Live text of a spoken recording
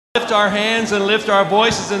Lift our hands and lift our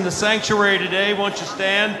voices in the sanctuary today. Won't you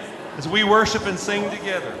stand as we worship and sing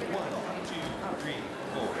together? 1, 2, 3,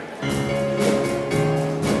 4.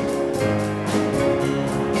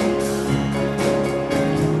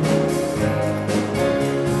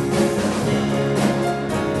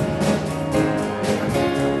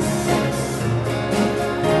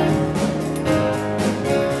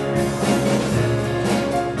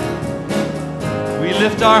 We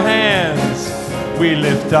lift our hands. We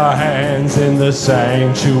lift our hands in the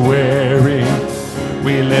sanctuary.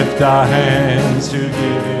 We lift our hands to give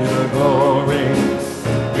you the glory.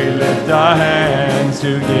 We lift our hands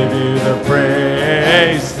to give you the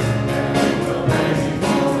praise. And we will praise you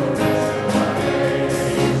for the rest of our days.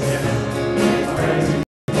 Yes, we praise you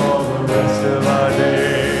for the rest of our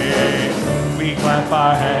days. We clap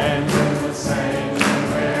our hands in the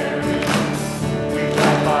sanctuary. We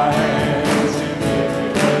clap our hands.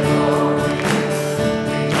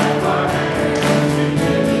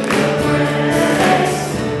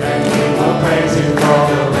 Praise you for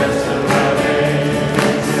the rest of our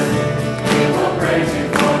days. We will praise you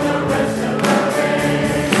for the rest of our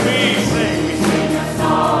days. We sing a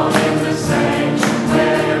song in the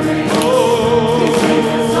sanctuary. Oh, we sing a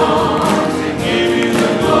song to give you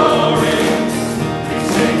the glory. We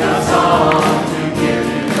sing a song to give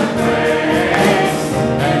you the praise.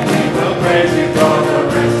 And we will praise you for the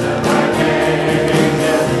rest of our days.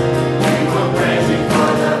 We will praise you for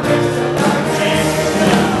the rest of our days.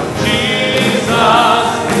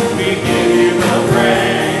 We give you the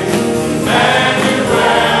praise,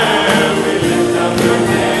 Emmanuel, we lift up your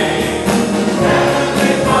name.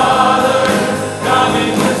 Heavenly Father,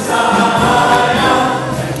 coming Messiah,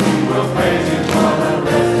 and we will praise you for the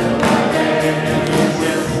rest of our days.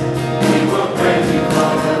 Yes, we will praise you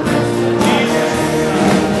for the rest of our days. Jesus,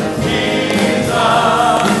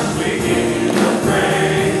 we give you the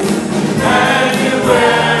praise, Emmanuel,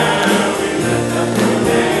 we lift up your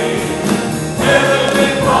name.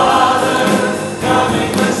 Heavenly Father,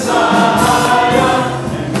 coming Messiah,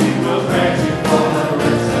 and we will praise you for the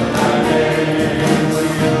rest of our days.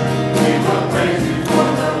 We will praise you for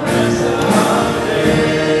the rest of our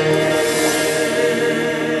days.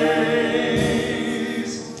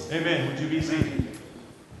 Amen. Would you be seated?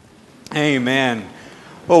 Amen.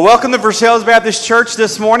 Well, welcome to Versailles Baptist Church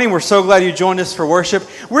this morning. We're so glad you joined us for worship.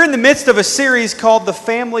 We're in the midst of a series called The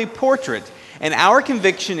Family Portrait. And our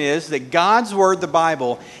conviction is that God's Word, the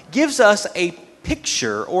Bible, gives us a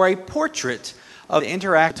picture or a portrait of the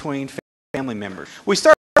interaction between family members. We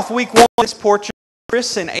start off week one with this portrait of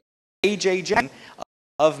Chris and AJ Jackson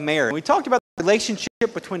of marriage. We talked about the relationship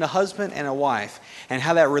between a husband and a wife and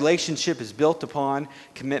how that relationship is built upon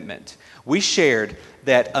commitment. We shared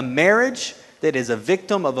that a marriage that is a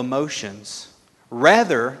victim of emotions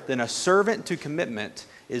rather than a servant to commitment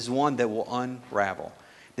is one that will unravel.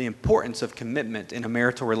 The importance of commitment in a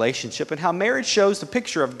marital relationship and how marriage shows the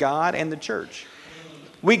picture of God and the church.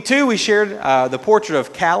 Week two, we shared the portrait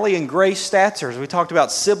of Callie and Grace Statzer. We talked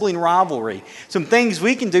about sibling rivalry, some things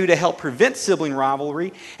we can do to help prevent sibling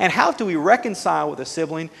rivalry, and how do we reconcile with a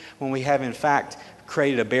sibling when we have in fact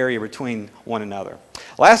created a barrier between one another.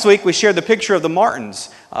 Last week, we shared the picture of the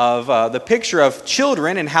Martins, of the picture of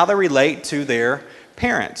children and how they relate to their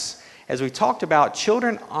parents. As we talked about,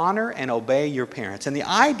 children honor and obey your parents. And the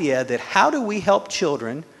idea that how do we help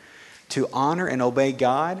children to honor and obey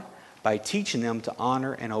God? By teaching them to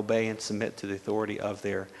honor and obey and submit to the authority of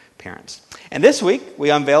their parents. And this week, we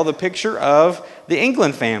unveiled the picture of the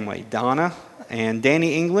England family, Donna and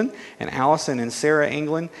Danny England, and Allison and Sarah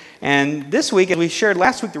England. And this week, as we shared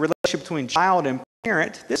last week, the relationship between child and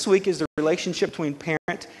parent, this week is the relationship between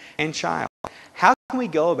parent and child. How can we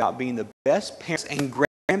go about being the best parents and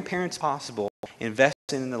grandparents possible, investing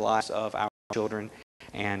in the lives of our children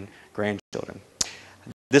and grandchildren?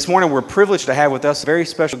 This morning, we're privileged to have with us a very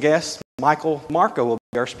special guest. Michael DiMarco will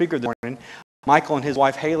be our speaker this morning. Michael and his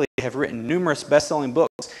wife Haley have written numerous best-selling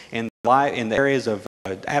books in the areas of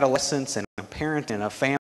adolescence and a parent and a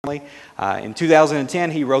family. In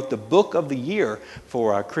 2010, he wrote the Book of the Year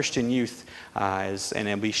for Christian youth, and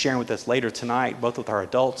he'll be sharing with us later tonight, both with our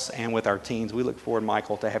adults and with our teens. We look forward,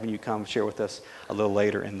 Michael, to having you come share with us a little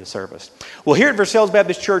later in the service. Well, here at Versailles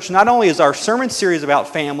Baptist Church, not only is our sermon series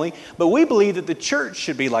about family, but we believe that the church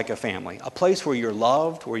should be like a family, a place where you're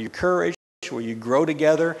loved, where you're encouraged, where you grow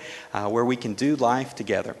together, where we can do life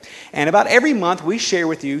together. And about every month, we share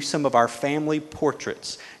with you some of our family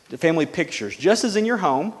portraits, the family pictures. Just as in your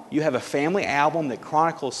home, you have a family album that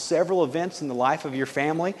chronicles several events in the life of your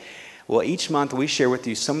family. Well, each month we share with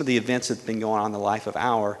you some of the events that have been going on in the life of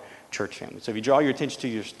our church family. So if you draw your attention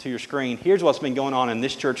to your screen, here's what's been going on in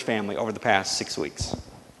this church family over the past 6 weeks.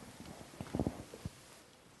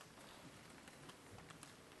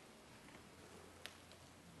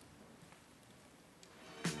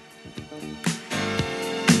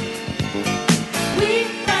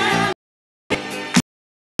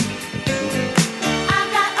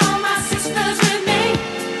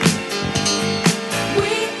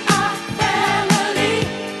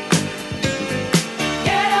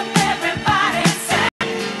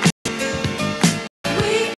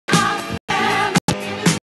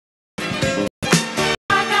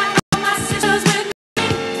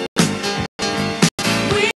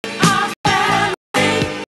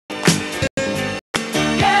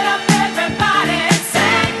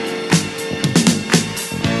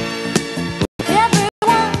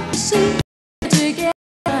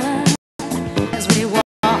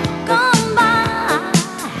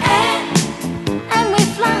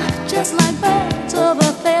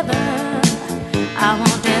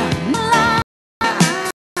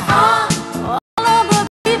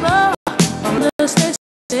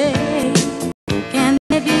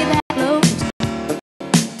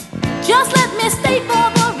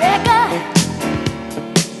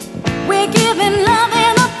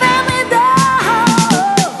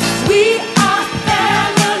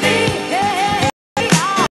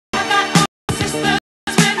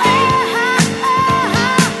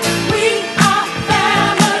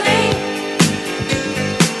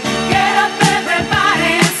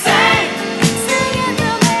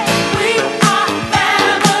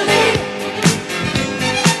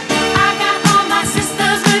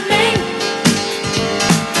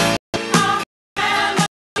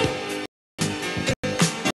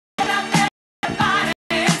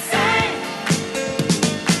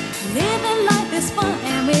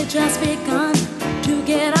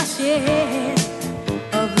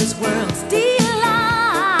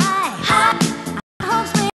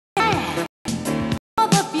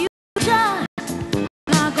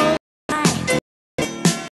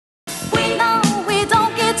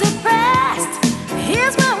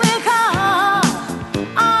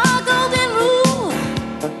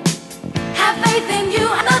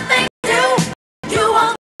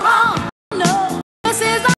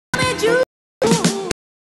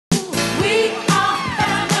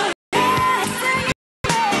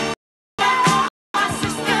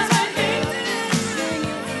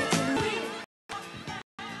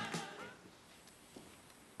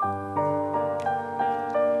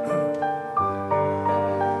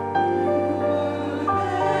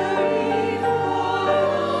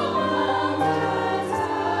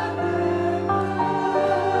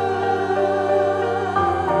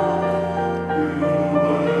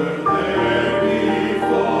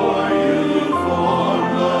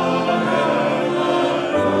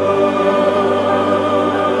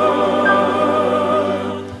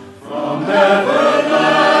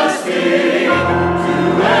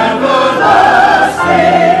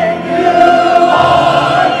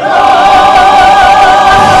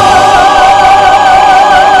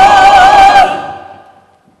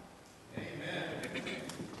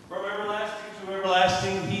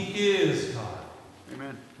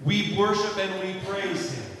 We worship and we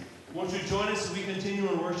praise Him. Won't you join us as we continue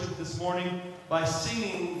in worship this morning by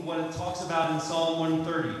singing what it talks about in Psalm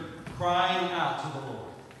 130, crying out to the Lord.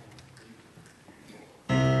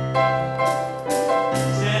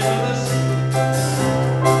 Stand with us.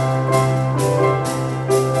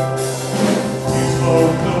 You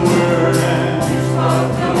spoke the word and you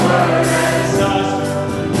spoke the word and the stars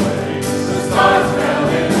fell in place. The stars fell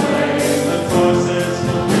in place. The courses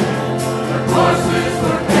were Canaan. The courses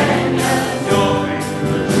were Canaan. Your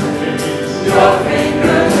fingers raised. Your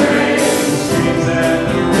fingers raised. The streams and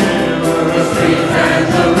the river. The streams and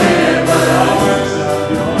the river. All works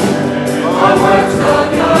of your hand. All works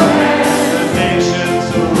of your hand. The nations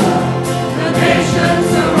around. The nations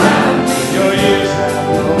around. Your years have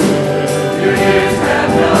no end. Your years have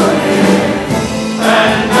no end.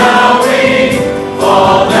 And now we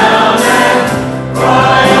fall down and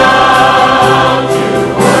cry out to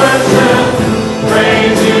worship,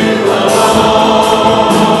 praise you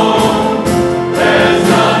alone. There's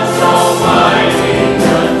none so mighty,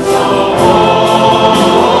 none so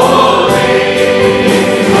holy.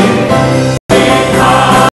 We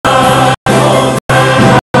cry to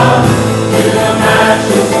the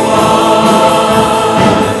matchless one.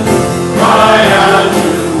 Cry out to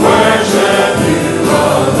worship you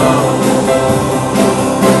alone.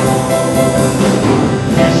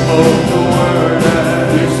 You spoke the word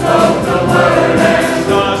and you spoke the word and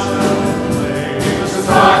stars fell in place. The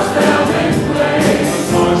stars fell in place. The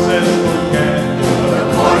courses were Canaan. The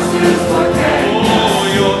courses were Canaan. Oh,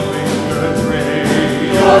 your fingers raised.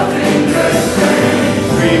 Your fingers raised.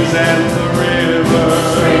 Streams and the river.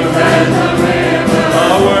 Streams and the river.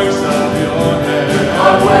 All works of your hand.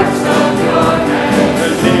 All works of your hand. The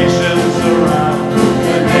nations around.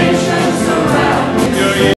 The nations around.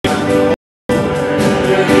 Your years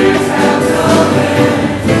have no end.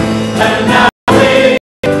 And now we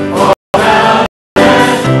fall down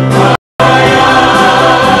and cry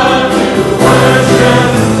out to worship,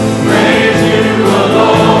 praise you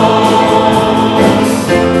alone.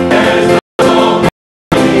 There's no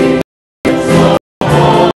mighty, so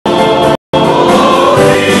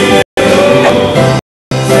holy.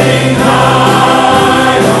 Sing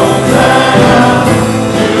high, Hosanna,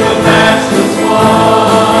 to the matchless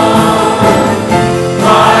one.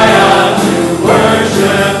 Cry out to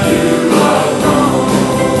worship you alone.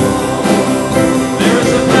 There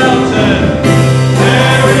is a fountain.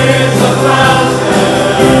 There is a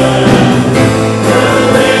fountain. Who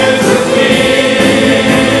lives a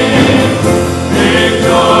king,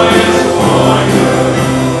 victorious warrior,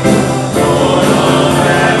 Lord of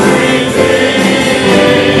everything.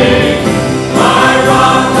 My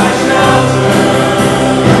rock, my shelter,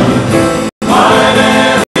 my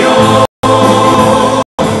very own.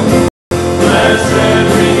 Blessed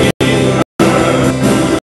Redeemer,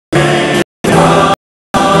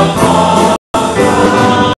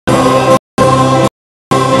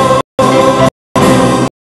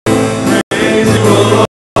 praise you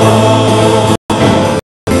alone.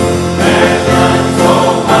 There's none so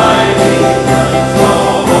mighty, none so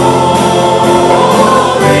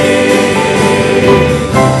holy.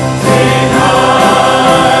 Sing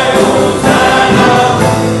high, Hosanna,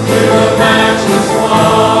 to the matchless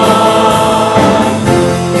one.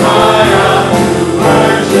 Cry out to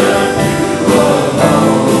worship you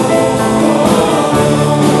alone.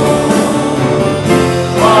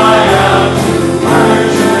 Cry out to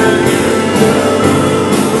worship you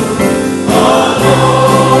alone.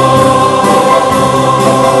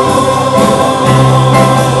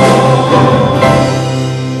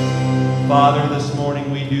 Father, this morning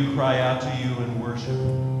we do cry out to you in worship.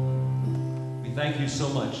 We thank you so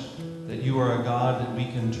much that you are a God that we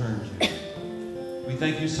can turn to. We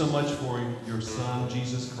thank you so much for your Son,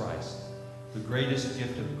 Jesus Christ, the greatest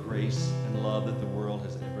gift of grace and love that the world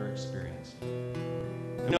has ever experienced.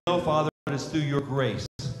 We know, Father, it is through your grace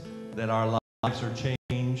that our lives are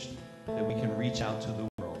changed, that we can reach out to the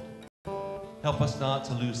world. Help us not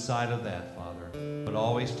to lose sight of that, Father, but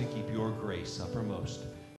always to keep your grace uppermost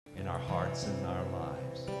in our hearts and in our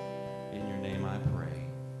lives. In your name I pray.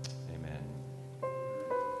 Amen.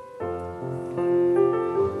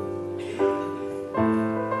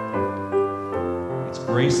 It's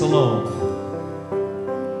grace alone.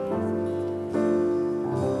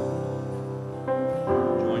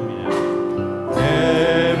 Join me now.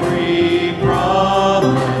 Every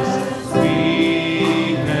promise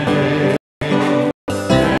we made,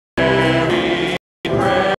 every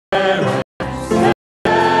prayer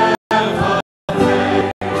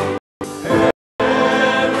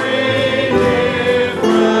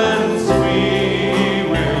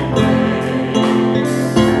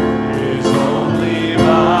is only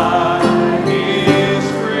by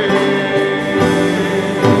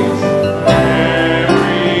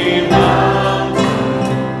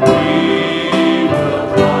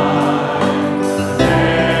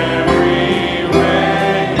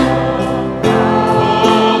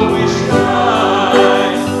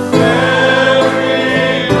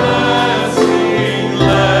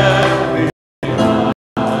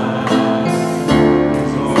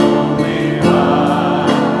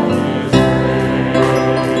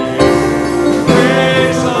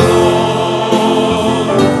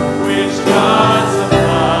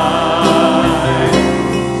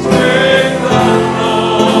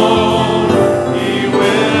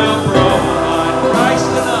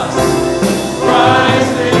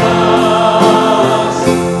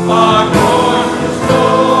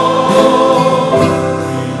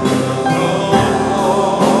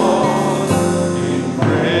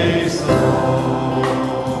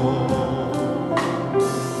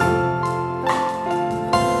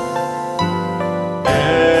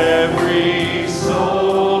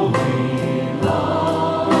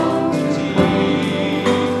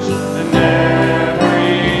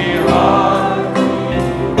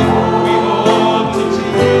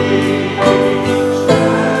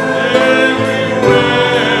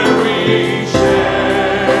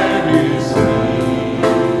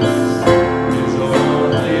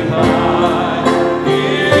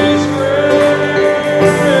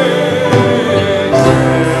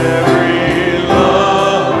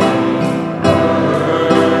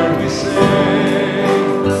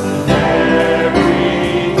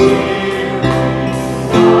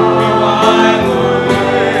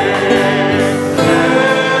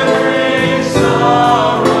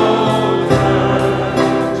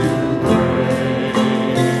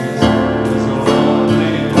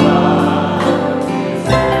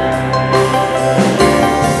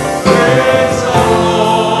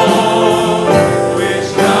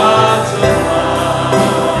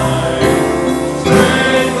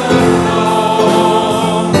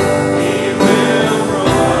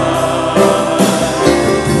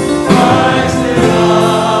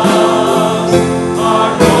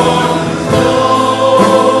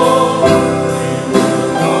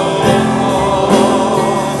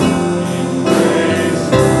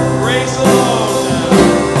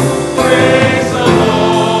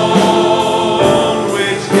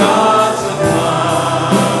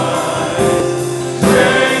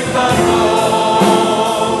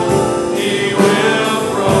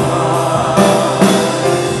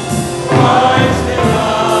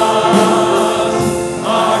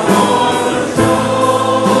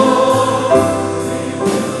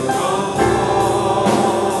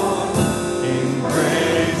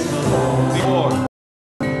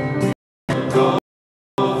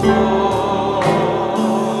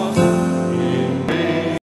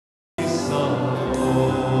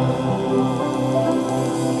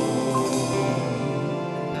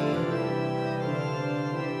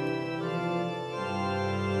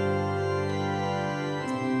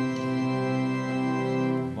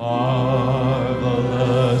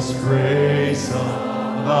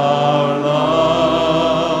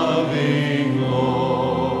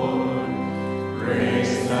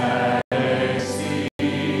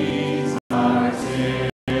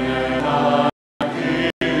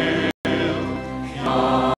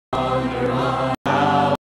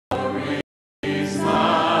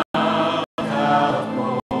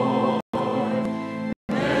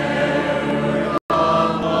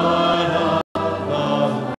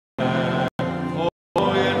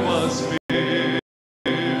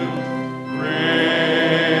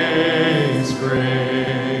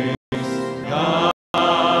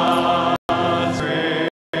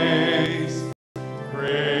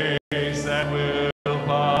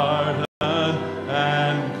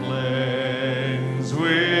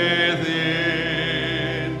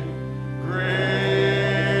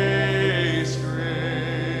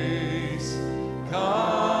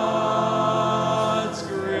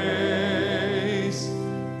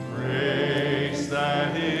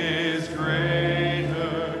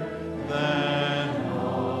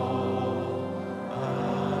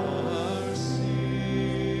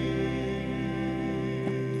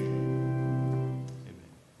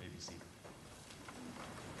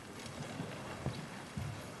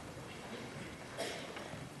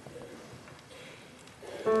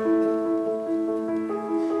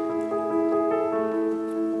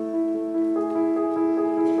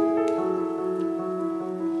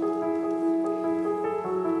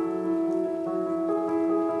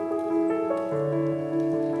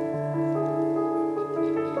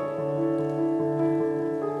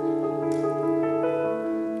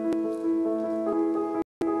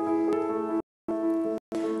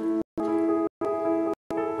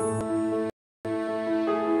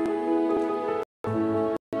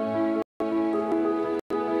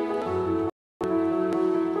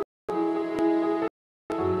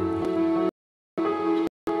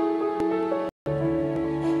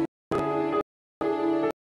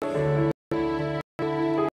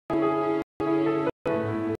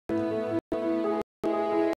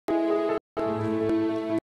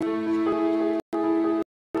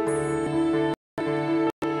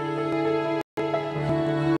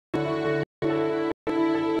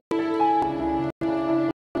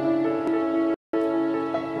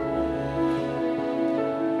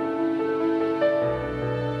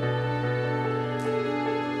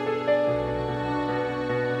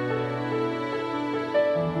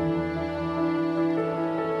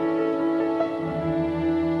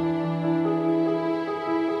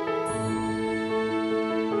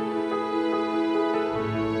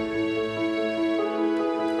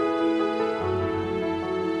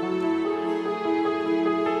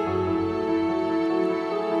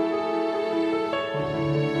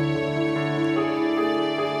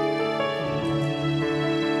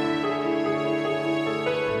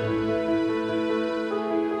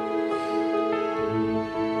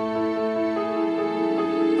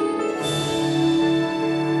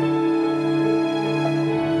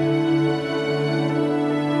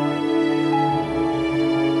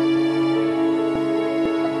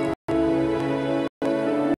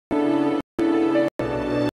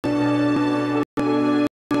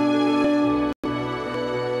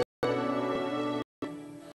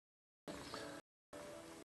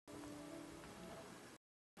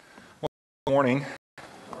Morning.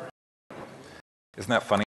 Isn't that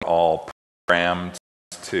funny? All programmed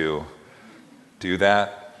to do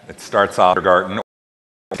that. It starts off in kindergarten,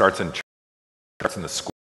 starts in church, starts in the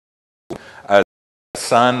school. A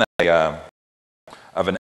son of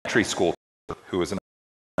an elementary school who was an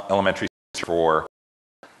elementary school for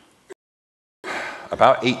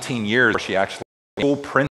about 18 years. She actually school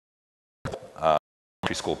principal,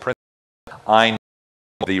 elementary school principal. I know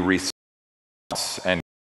the response and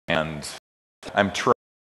I'm trained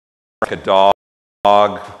like a dog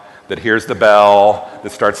that hears the bell,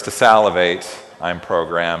 that starts to salivate. I'm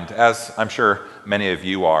programmed, as I'm sure many of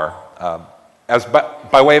you are.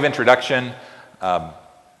 By way of introduction,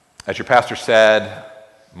 as your pastor said,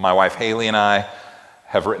 my wife Haley and I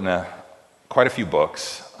have written quite a few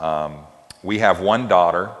books. We have one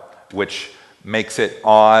daughter, which makes it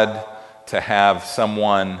odd to have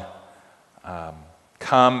someone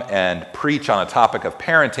come and preach on a topic of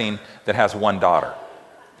parenting that has one daughter,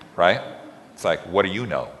 right? It's like, what do you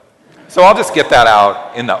know? So I'll just get that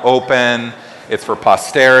out in the open. It's for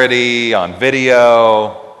posterity, on video.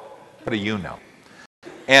 What do you know?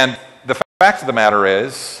 And the fact of the matter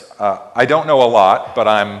is, I don't know a lot, but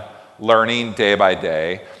I'm learning day by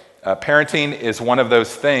day. Parenting is one of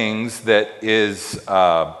those things that is,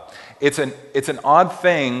 it's an odd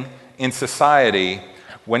thing in society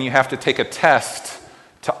when you have to take a test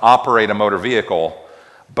to operate a motor vehicle,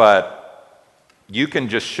 but you can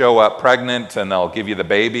just show up pregnant and they'll give you the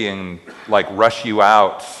baby and like rush you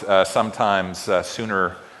out sometimes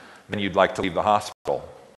sooner than you'd like to leave the hospital.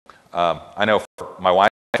 I know for my wife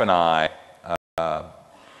and I,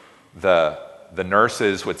 the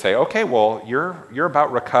nurses would say, "Okay, well, you're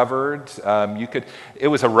about recovered. It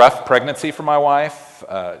was a rough pregnancy for my wife.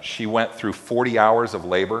 She went through 40 hours of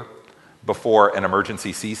labor before an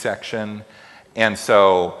emergency C-section, and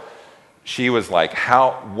so she was like,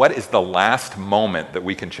 what is the last moment that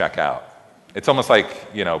we can check out?" It's almost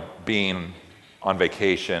like, being on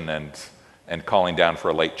vacation and calling down for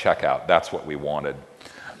a late checkout. That's what we wanted.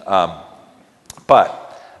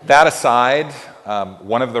 But that aside,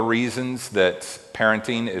 one of the reasons that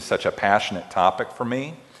parenting is such a passionate topic for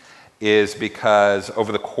me is because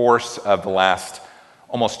over the course of the last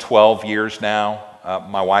almost 12 years now,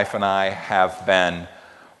 my wife and I have been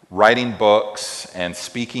writing books and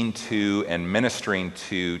speaking to and ministering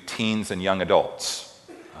to teens and young adults.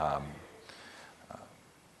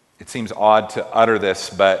 It seems odd to utter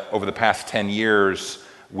this, but over the past 10 years,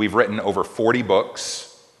 we've written over 40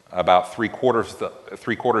 books, about three quarters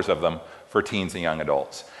of them for teens and young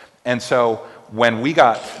adults. And so when we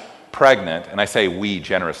got pregnant, and I say we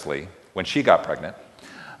generously, when she got pregnant,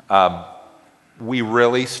 we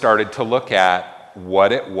really started to look at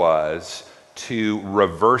what it was to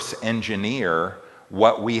reverse engineer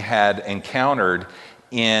what we had encountered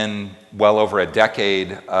in well over a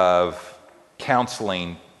decade of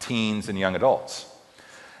counseling teens and young adults.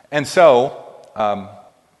 And so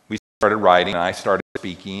we started writing, and I started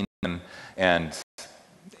speaking and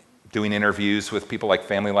doing interviews with people like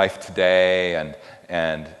Family Life Today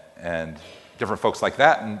and different folks like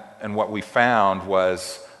that. And what we found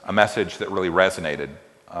was a message that really resonated.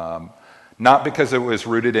 Not because it was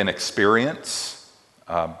rooted in experience,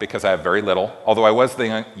 because I have very little. Although I was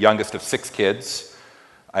the youngest of 6 kids,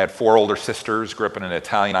 I had 4 older sisters, grew up in an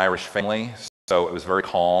Italian-Irish family, so it was very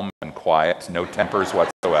calm and quiet, no tempers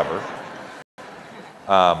whatsoever.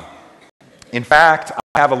 In fact,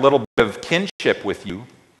 I have a little bit of kinship with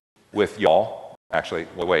y'all. Actually,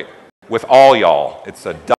 wait, with all y'all. It's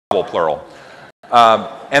a double plural.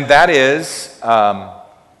 And that is,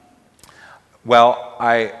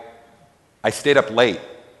 I stayed up late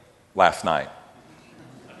last night,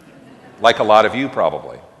 like a lot of you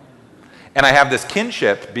probably. And I have this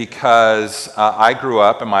kinship because I grew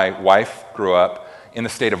up, and my wife grew up, in the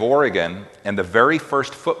state of Oregon, and the very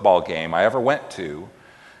first football game I ever went to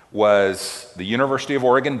was the University of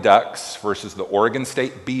Oregon Ducks versus the Oregon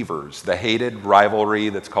State Beavers, the hated rivalry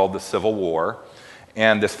that's called the Civil War.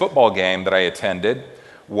 And this football game that I attended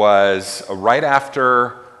was right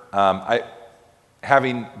after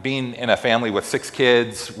having been in a family with 6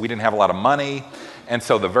 kids. We didn't have a lot of money, and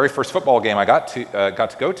so the very first football game I got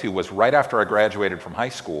to go to was right after I graduated from high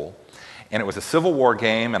school, and it was a Civil War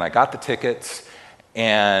game, and I got the tickets,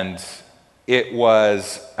 and it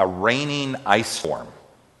was a raining ice storm,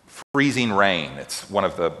 freezing rain. It's one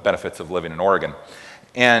of the benefits of living in Oregon,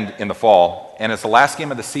 and in the fall, and it's the last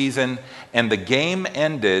game of the season, and the game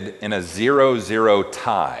ended in a 0-0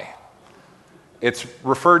 tie. It's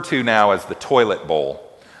referred to now as the Toilet Bowl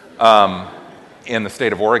in the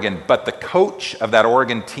state of Oregon, but the coach of that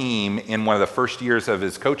Oregon team in one of the first years of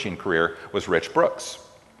his coaching career was Rich Brooks.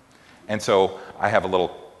 And so I have a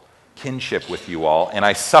little kinship with you all, and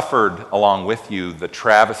I suffered along with you the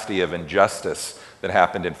travesty of injustice that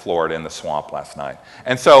happened in Florida in the swamp last night.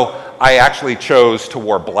 And so I actually chose to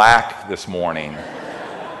wear black this morning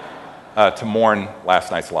to mourn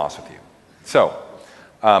last night's loss with you. So,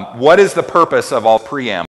 what is the purpose of all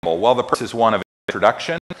preamble? Well, the purpose is one of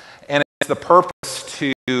introduction, and it's the purpose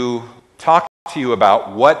to talk to you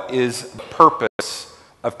about what is the purpose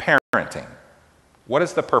of parenting. What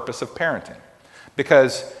is the purpose of parenting?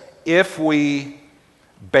 Because if we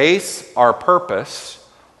base our purpose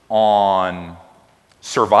on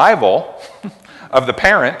survival of the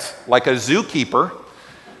parent, like a zookeeper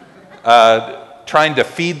trying to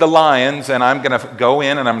feed the lions, and I'm going to go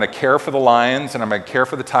in and I'm going to care for the lions, and I'm going to care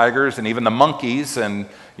for the tigers, and even the monkeys, and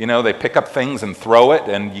they pick up things and throw it,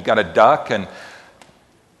 and you got to duck, and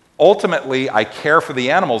ultimately I care for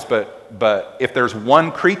the animals, but if there's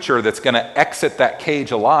one creature that's going to exit that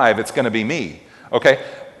cage alive, it's going to be me. Okay?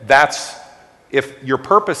 If your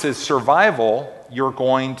purpose is survival, you're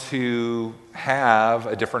going to have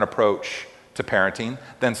a different approach to parenting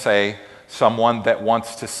than, say, someone that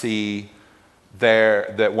wants to live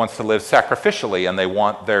sacrificially, and they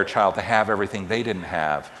want their child to have everything they didn't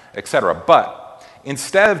have, etc. But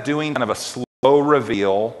instead of doing kind of a slow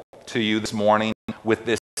reveal to you this morning with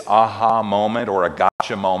this aha moment or a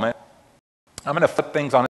gotcha moment, I'm going to flip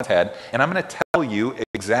things on its head, and I'm going to tell you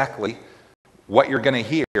exactly what you're going to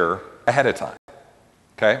hear ahead of time.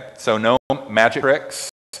 Okay? So no magic tricks,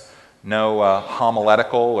 no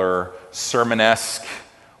homiletical or sermonesque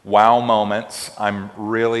wow moments. I'm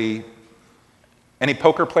really... Any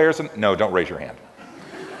poker players? No, don't raise your hand.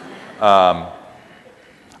 I'm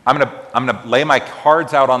gonna lay my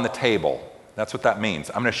cards out on the table. That's what that means.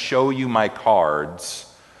 I'm gonna show you my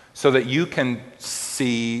cards so that you can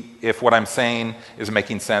see if what I'm saying is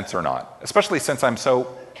making sense or not, especially since I'm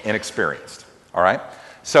so inexperienced, all right?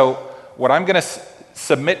 So what I'm gonna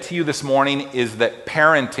submit to you this morning is that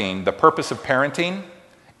parenting, the purpose of parenting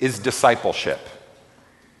is discipleship,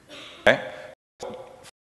 okay? For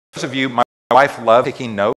those of you, my wife loves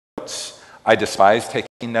taking notes. I despise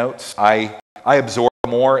taking notes. I absorb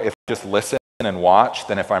more if I just listen and watch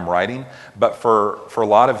than if I'm writing. But for a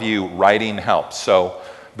lot of you, writing helps. So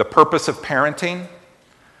the purpose of parenting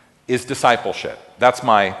is discipleship. That's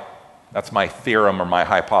my theorem or my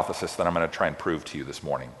hypothesis that I'm going to try and prove to you this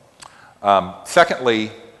morning.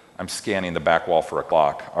 Secondly, I'm scanning the back wall for a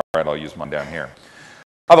clock. All right, I'll use mine down here.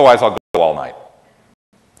 Otherwise, I'll go all night.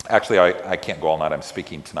 Actually, I can't go all night. I'm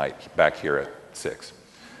speaking tonight back here at 6.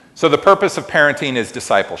 So the purpose of parenting is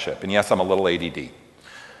discipleship. And yes, I'm a little ADD.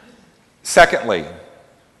 Secondly,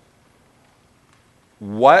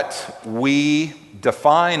 what we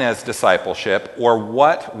define as discipleship, or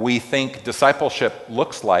what we think discipleship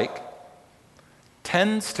looks like,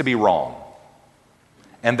 tends to be wrong.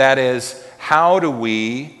 And that is, how do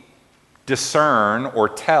we discern or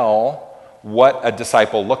tell what a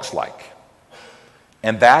disciple looks like?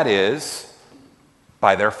 And that is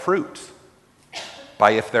by their fruit,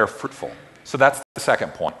 by if they're fruitful. So that's the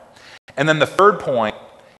second point. And then the third point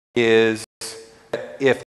is that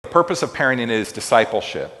if the purpose of parenting is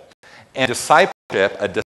discipleship, and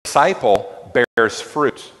a disciple bears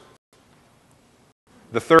fruit.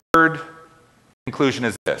 The third conclusion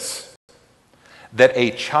is this, that a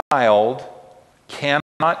child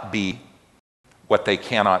cannot be what they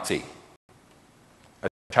cannot see. A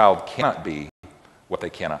child cannot be what they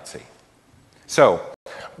cannot see. So,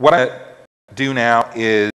 what I do now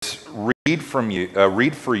is read for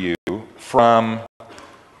you from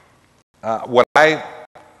what I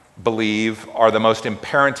believe are the most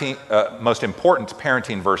important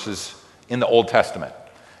parenting verses in the Old Testament.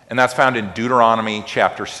 And that's found in Deuteronomy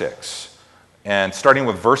chapter 6. And starting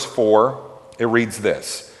with verse 4, it reads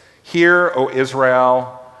this: "Hear, O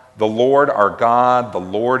Israel, the Lord our God, the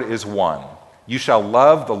Lord is one. You shall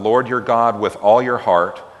love the Lord your God with all your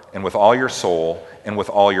heart, and with all your soul, and with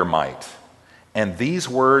all your might. And these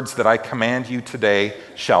words that I command you today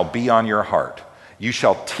shall be on your heart. You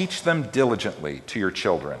shall teach them diligently to your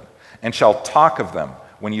children, and shall talk of them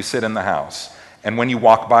when you sit in the house, and when you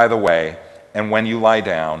walk by the way, and when you lie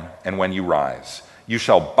down, and when you rise. You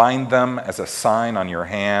shall bind them as a sign on your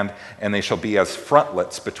hand, and they shall be as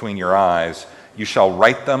frontlets between your eyes. You shall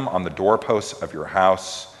write them on the doorposts of your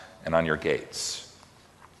house and on your gates."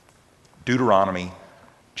 Deuteronomy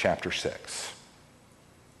chapter 6.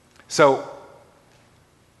 So,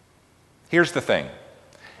 here's the thing.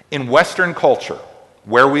 In Western culture,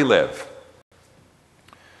 where we live,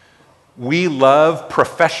 we love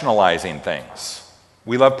professionalizing things.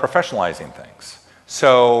 We love professionalizing things.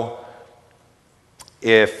 So,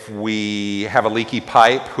 if we have a leaky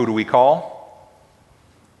pipe, who do we call?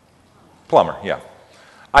 Plumber, yeah.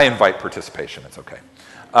 I invite participation, it's okay.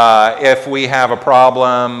 If we have a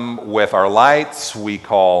problem with our lights, we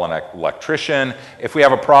call an electrician. If we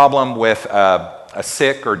have a problem with a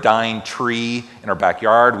sick or dying tree in our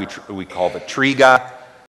backyard, we call the tree guy.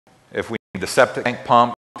 If we need the septic tank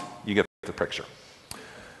pump, you get the picture.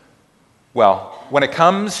 Well, when it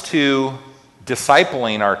comes to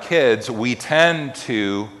discipling our kids, we tend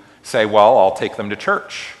to say, well, I'll take them to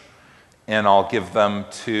church, and I'll give them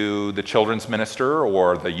to the children's minister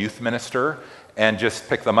or the youth minister, and just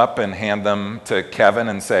pick them up and hand them to Kevin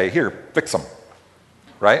and say, here, fix them,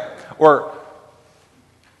 right? Or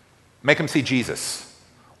make them see Jesus.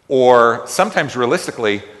 Or sometimes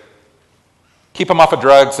realistically, keep them off of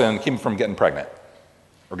drugs and keep them from getting pregnant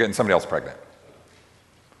or getting somebody else pregnant.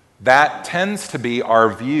 That tends to be our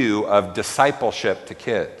view of discipleship to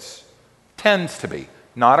kids. Tends to be.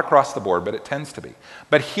 Not across the board, but it tends to be.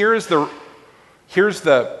 But here's the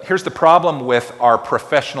problem with our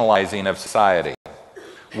professionalizing of society,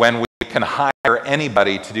 when we can hire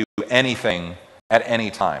anybody to do anything at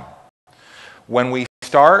any time. When we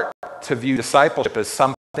start to view discipleship as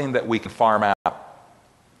something that we can farm out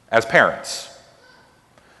as parents,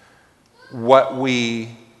 what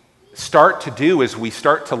we start to do is we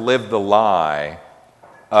start to live the lie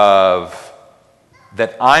of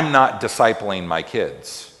that I'm not discipling my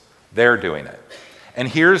kids. They're doing it. And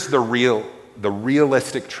here's the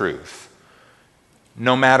realistic truth.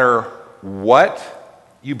 No matter what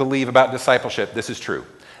you believe about discipleship, this is true.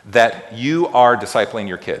 that you are discipling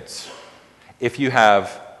your kids. If you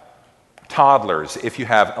have toddlers, if you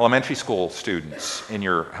have elementary school students in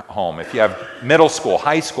your home, if you have middle school,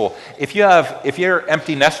 high school, if you're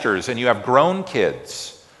empty nesters and you have grown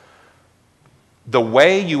kids, the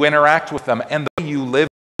way you interact with them and the way you live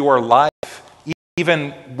your life,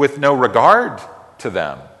 even with no regard to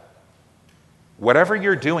them, whatever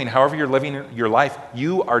you're doing, however you're living your life,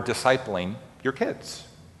 you are discipling your kids.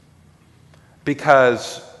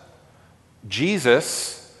 Because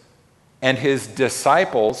Jesus and his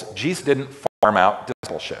disciples, Jesus didn't farm out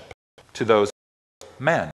discipleship to those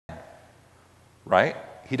men, right?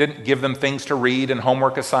 He didn't give them things to read and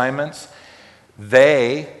homework assignments.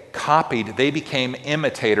 They copied, they became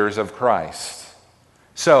imitators of Christ.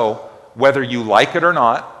 So, whether you like it or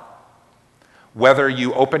not, whether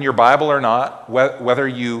you open your Bible or not, whether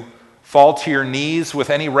you fall to your knees with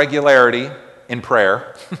any regularity in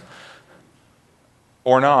prayer,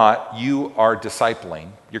 or not, you are discipling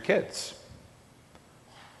your kids.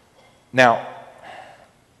 Now,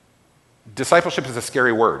 discipleship is a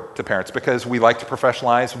scary word to parents because we like to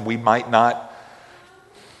professionalize. We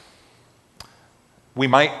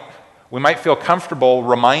might feel comfortable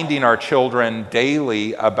reminding our children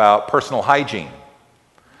daily about personal hygiene,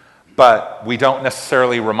 but we don't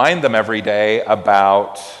necessarily remind them every day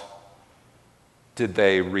about, did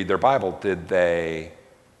they read their Bible? Did they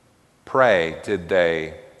pray? Did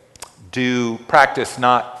they practice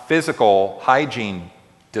not physical hygiene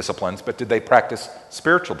disciplines, but did they practice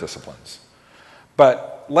spiritual disciplines?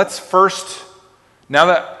 But let's first, now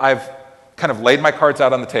that I've kind of laid my cards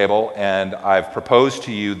out on the table and I've proposed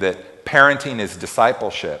to you that parenting is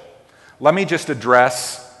discipleship, let me just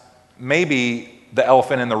address maybe the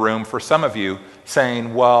elephant in the room for some of you,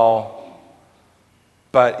 saying, well,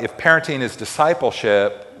 but if parenting is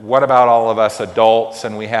discipleship, what about all of us adults,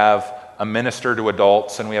 and we have a minister to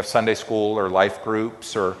adults, and we have Sunday school or life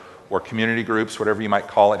groups or community groups, whatever you might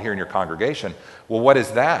call it here in your congregation? Well, what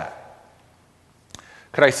is that?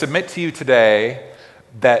 Could I submit to you today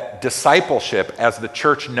that discipleship, as the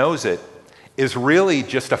church knows it, is really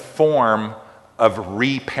just a form of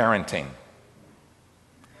reparenting?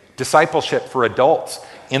 Discipleship for adults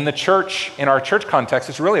in the church, in our church context,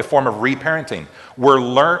 is really a form of reparenting. We're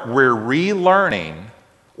relearning,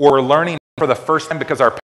 or we're learning for the first time because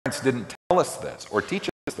our parents didn't tell us this or teach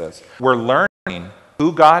us this. We're learning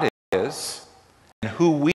who God is and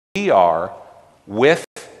who we are with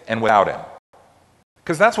and without him.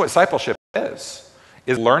 Because that's what discipleship is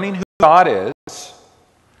learning who God is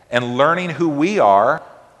and learning who we are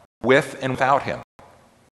with and without him.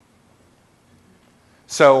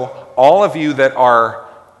 So all of you that are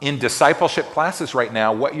in discipleship classes right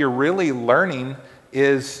now, what you're really learning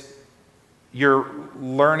is you're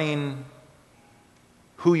learning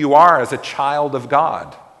who you are as a child of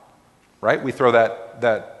God, right? We throw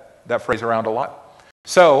that phrase around a lot.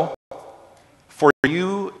 So for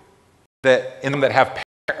you that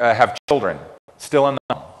have children still in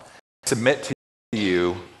the home, submit to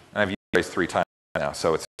you, and I've used the phrase 3 times now,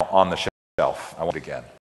 so it's on the shelf. I won't again.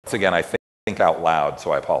 Once again, I think out loud,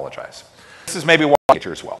 so I apologize. This is maybe one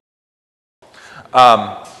teacher as well.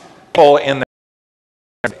 Pull in the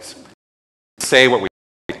say what we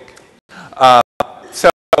think.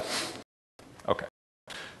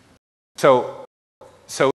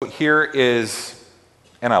 So here is,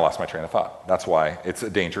 and I lost my train of thought. That's why it's a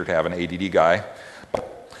danger to have an ADD guy.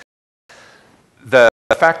 The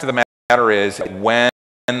fact of the matter is, when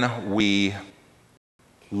we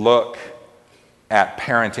look at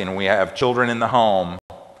parenting and we have children in the home,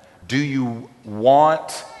 do you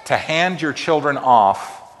want to hand your children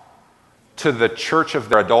off to the church of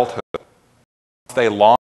their adulthood once they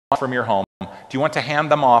long from your home? Do you want to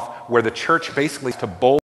hand them off where the church basically is to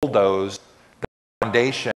bulldoze the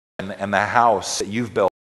foundation and the house that you've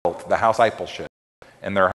built, the house discipleship,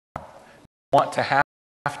 and their home? You want to have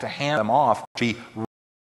to hand them off to be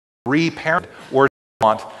reparented, or do you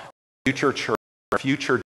want future church,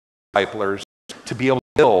 future disciplers to be able to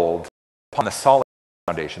build upon the solid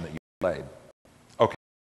foundation that you laid? Okay,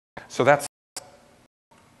 so that's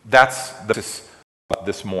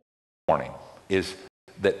this morning, is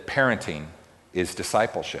that parenting is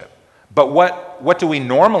discipleship. But what do we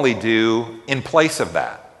normally do in place of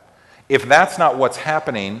that? If that's not what's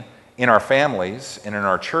happening in our families and in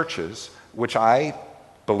our churches, which I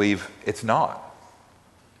believe it's not.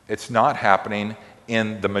 It's not happening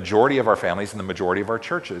in the majority of our families and the majority of our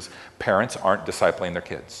churches. Parents aren't discipling their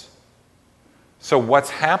kids. So what's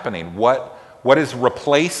happening? What is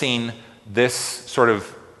replacing this sort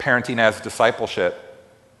of parenting as discipleship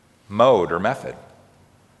mode or method?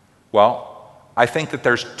 Well, I think that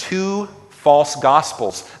there's 2 false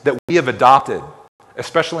gospels that we have adopted,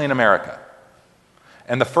 especially in America.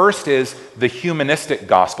 And the first is the humanistic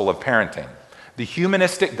gospel of parenting. The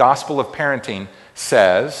humanistic gospel of parenting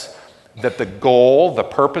says that the goal, the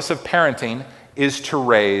purpose of parenting is to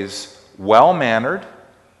raise well-mannered,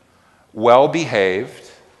 well-behaved,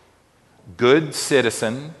 good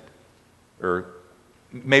citizen, or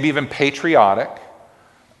maybe even patriotic,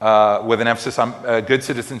 with an emphasis on good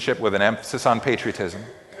citizenship with an emphasis on patriotism,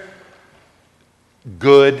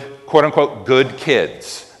 good, quote-unquote, good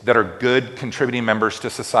kids that are good contributing members to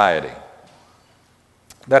society.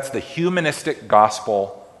 That's the humanistic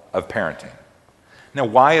gospel of parenting. Now,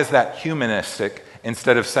 why is that humanistic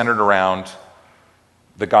instead of centered around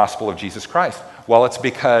the gospel of Jesus Christ? Well, it's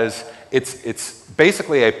because it's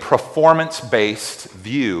basically a performance-based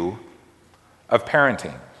view of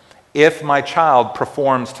parenting. If my child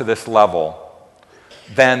performs to this level,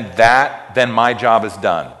 then my job is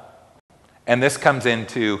done. And this comes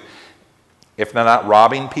into if they're not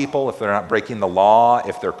robbing people, if they're not breaking the law,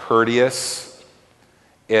 if they're courteous,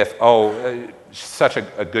 if, such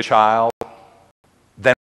a good child,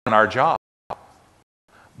 then our job.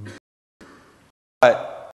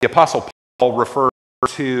 But the Apostle Paul refers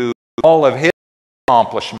to all of his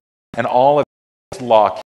accomplishments and all of his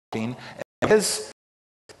law-keeping and his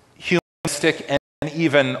humanistic and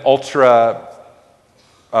even ultra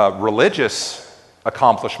religious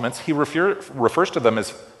accomplishments. He refers to them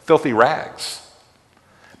as filthy rags,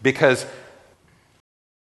 because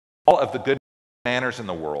all of the good manners in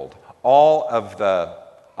the world, all of the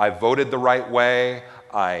I voted the right way,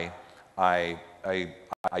 I tie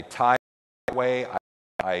the right way,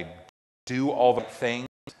 I do all the things,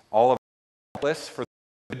 all of the bliss for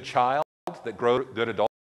the good child that grow good adult,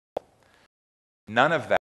 none of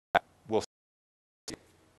that will save you.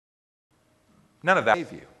 None of that will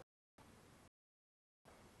save you.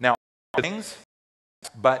 Now, things,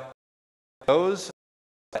 but those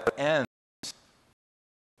ends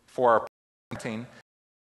for our parenting,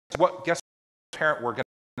 guess what parent we're going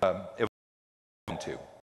to evolve into?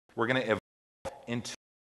 We're going to evolve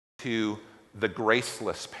into the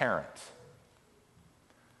graceless parent.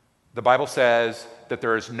 The Bible says that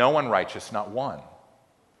there is no one righteous, not one.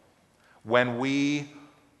 The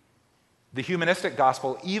humanistic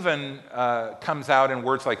gospel even comes out in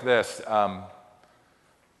words like this.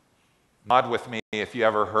 Nod with me if you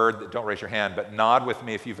ever heard, don't raise your hand, but nod with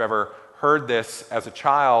me if you've ever heard this as a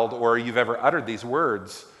child or you've ever uttered these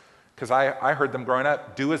words, because I heard them growing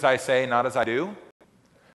up. Do as I say, not as I do.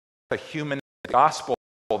 The humanistic gospel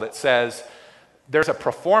that says there's a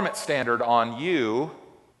performance standard on you,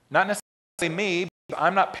 not necessarily me.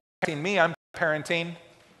 I'm not parenting me, I'm parenting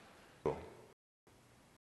you.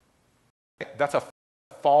 That's a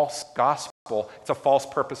false gospel. It's a false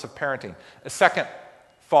purpose of parenting. A second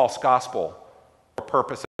false gospel or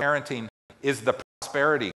purpose of parenting is the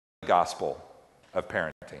prosperity gospel of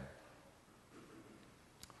parenting.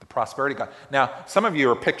 The prosperity gospel. Now, some of you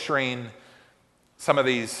are picturing some of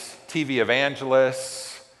these TV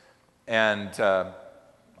evangelists, and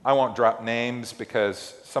I won't drop names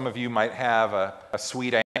because some of you might have a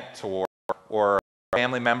sweet aunt or a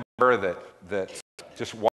family member that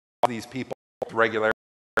just watches these people regularly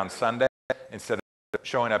on Sunday instead of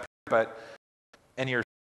showing up here. And your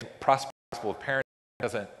prosperity gospel of parenting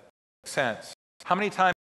doesn't make sense. How many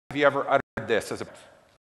times have you ever uttered this as a parent?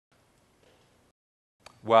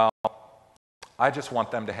 Well, I just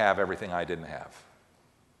want them to have everything I didn't have.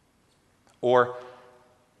 Or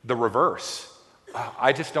the reverse.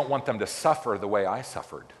 I just don't want them to suffer the way I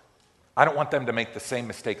suffered. I don't want them to make the same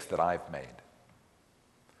mistakes that I've made.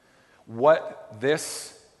 What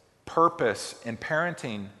this purpose in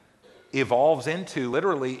parenting evolves into,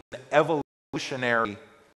 literally, an evolutionary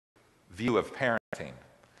view of parenting.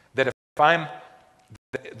 That if I'm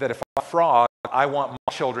a frog, I want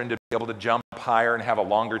my children to be able to jump higher and have a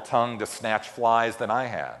longer tongue to snatch flies than I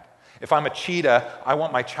had. If I'm a cheetah, I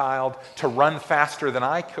want my child to run faster than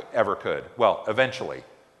I ever could. Well, eventually.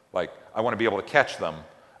 Like, I want to be able to catch them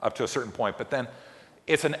up to a certain point. But then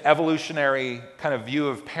it's an evolutionary kind of view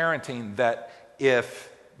of parenting that if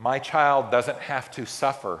my child doesn't have to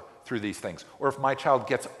suffer through these things, or if my child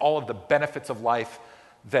gets all of the benefits of life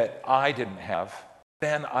that I didn't have,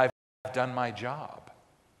 then I've done my job.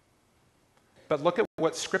 But look at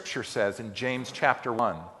what Scripture says in James chapter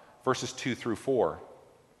 1, verses 2 through 4.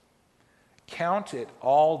 Count it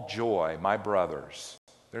all joy, my brothers.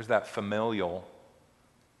 There's that familial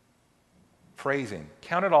phrasing.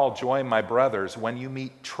 Count it all joy, my brothers, when you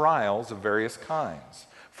meet trials of various kinds.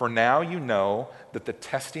 For now you know that the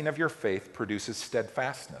testing of your faith produces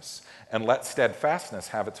steadfastness, and let steadfastness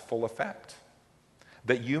have its full effect,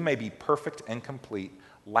 that you may be perfect and complete,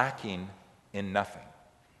 lacking in nothing.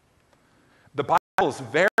 The Bible is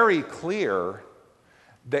very clear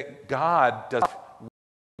that God does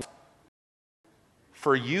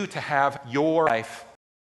for you to have your life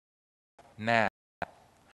now.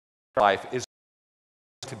 Life is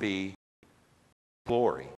to be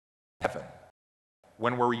glory, heaven,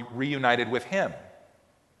 when we're reunited with Him.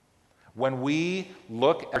 When we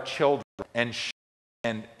look at our children and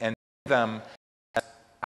them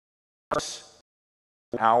as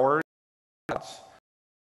our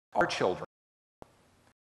children,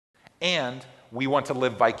 and we want to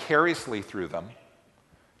live vicariously through them,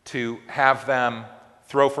 to have them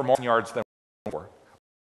throw for more yards than before,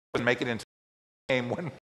 and make it into a game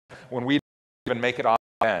when we even make it on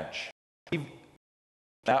the bench.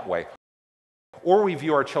 That way. Or we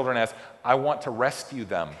view our children as, I want to rescue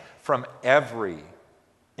them from every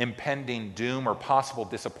impending doom or possible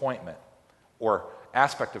disappointment or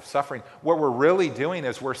aspect of suffering. What we're really doing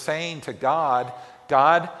is we're saying to God,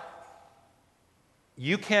 God,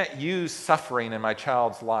 you can't use suffering in my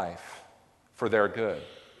child's life for their good.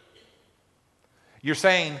 You're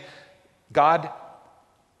saying, God,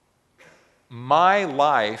 my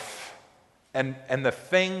life and the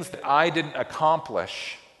things that I didn't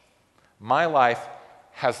accomplish, my life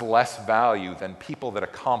has less value than people that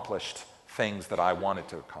accomplished things that I wanted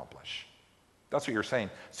to accomplish. That's what you're saying.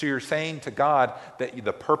 So you're saying to God that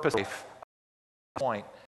the purpose of life point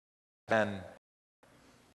then,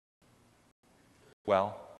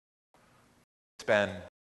 well, it's been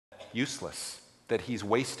useless, that He's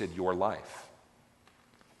wasted your life.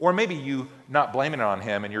 Or maybe you not blaming it on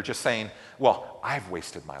Him and you're just saying, well, I've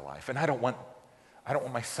wasted my life and I don't want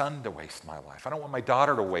my son to waste my life. I don't want my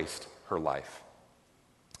daughter to waste her life.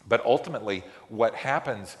 But ultimately, what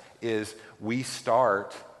happens is we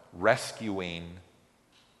start rescuing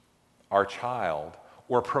our child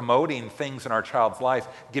or promoting things in our child's life,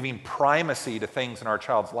 giving primacy to things in our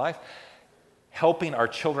child's life, helping our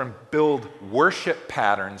children build worship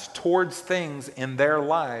patterns towards things in their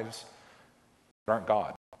lives that aren't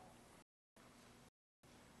God.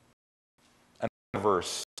 Another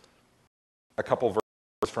verse, a couple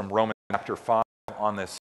verses from Romans chapter 5 on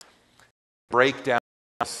this breakdown,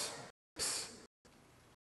 this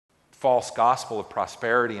false gospel of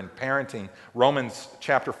prosperity and parenting. Romans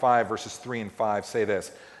chapter 5 verses 3 and 5 say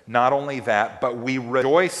this, not only that, but we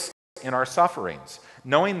rejoice in our sufferings,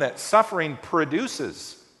 knowing that suffering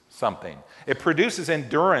produces something. It produces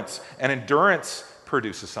endurance, and endurance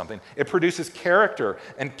produces something. It produces character,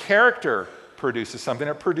 and character produces something.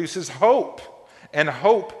 It produces hope, and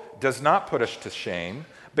hope does not put us to shame,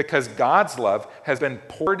 because God's love has been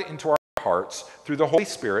poured into our hearts through the Holy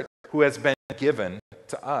Spirit who has been given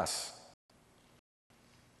to us.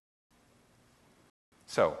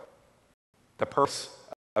 So, the purpose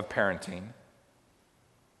of parenting,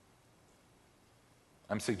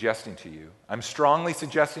 I'm suggesting to you, I'm strongly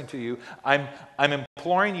suggesting to you, I'm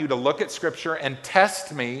imploring you to look at Scripture and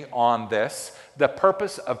test me on this. The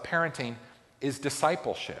purpose of parenting is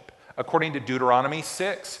discipleship. According to Deuteronomy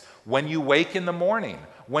 6, when you wake in the morning,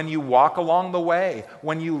 when you walk along the way,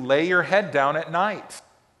 when you lay your head down at night.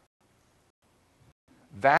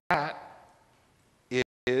 That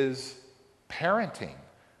is parenting.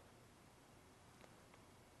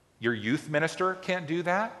 Your youth minister can't do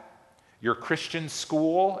that. Your Christian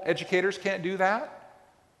school educators can't do that.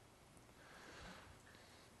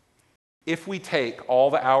 If we take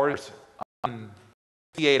all the hours,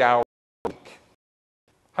 58 hours a week,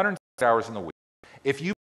 160 hours in the week, if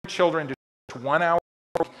you put children to 1 hour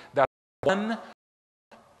a week, that's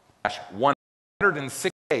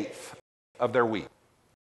 168th of their week.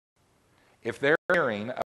 If they're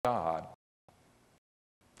hearing of God,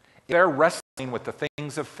 if they're wrestling with the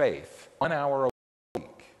things of faith 1 hour a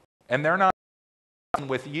week, and they're not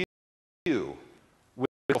with you with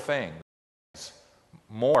little things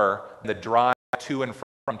more than the drive to and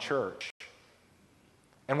from church.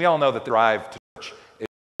 And we all know that the drive to church is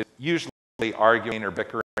usually arguing or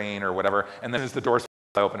bickering or whatever, and then as the doors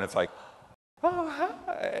open, it's like, oh,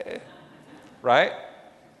 hi, right?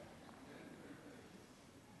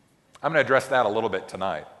 I'm going to address that a little bit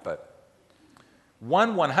tonight, but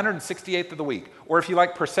 168th of the week, or if you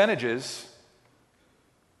like percentages,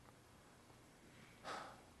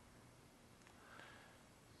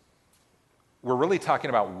 we're really talking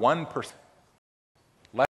about 1%,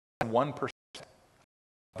 less than 1% of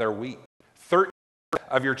their week. 30%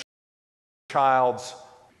 of your child's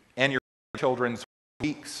and your children's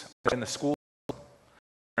weeks are in the school,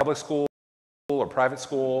 public school or private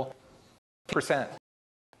school, 16%.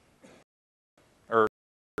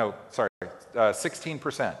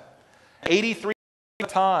 83%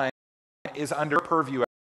 time is under purview.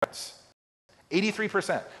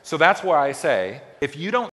 83%. So that's why I say, if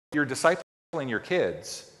you don't, you're discipling your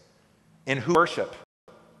kids in who worship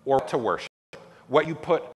or to worship, what you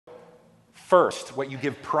put first, what you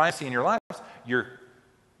give primacy in your lives, you're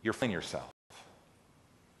fooling yourself.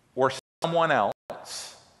 Or someone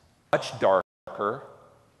else, much darker,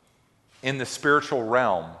 in the spiritual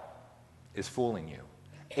realm, is fooling you.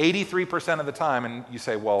 83% of the time, and you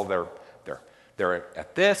say, well, they're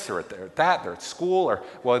at this or they're at that, they're at school, or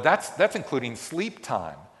well, that's including sleep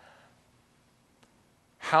time.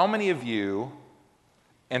 How many of you,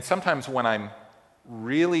 and sometimes when I'm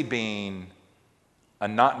really being a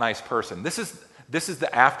not nice person, this is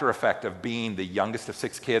the after effect of being the youngest of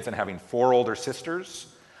 6 kids and having 4 older sisters.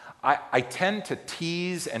 I tend to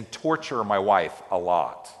tease and torture my wife a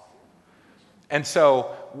lot. And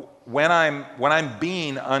so when I'm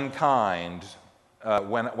being unkind,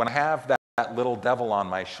 when I have that little devil on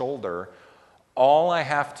my shoulder, all I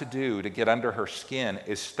have to do to get under her skin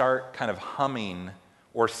is start kind of humming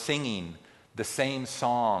or singing the same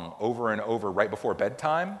song over and over right before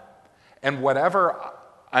bedtime. And whatever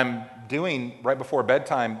I'm doing right before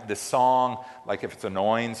bedtime, the song, like if it's an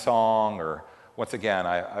annoying song, or once again,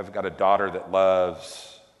 I've got a daughter that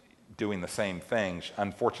loves doing the same thing.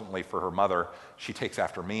 Unfortunately for her mother, she takes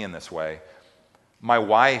after me in this way. My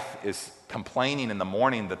wife is complaining in the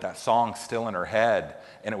morning that song's still in her head,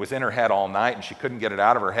 and it was in her head all night, and she couldn't get it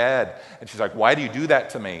out of her head. And she's like, why do you do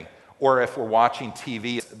that to me? Or if we're watching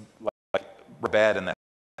TV, like bed, and that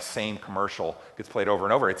same commercial gets played over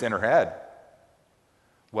and over, it's in her head.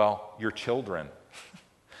 Well, your children,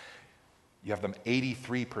 you have them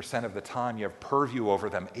 83% of the time. You have purview over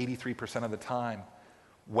them 83% of the time.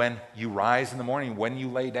 When you rise in the morning, when you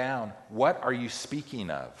lay down, what are you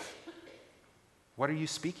speaking of? What are you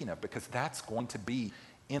speaking of? Because that's going to be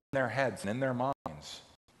in their heads and in their minds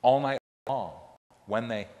all night long when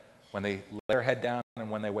they lay their head down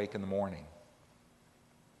and when they wake in the morning.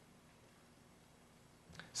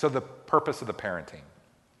 So the purpose of parenting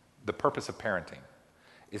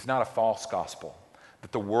is not a false gospel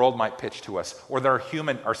that the world might pitch to us, or that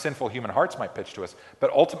our sinful human hearts might pitch to us,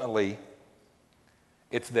 but ultimately,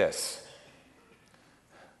 it's this.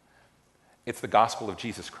 It's the gospel of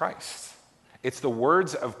Jesus Christ. It's the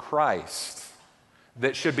words of Christ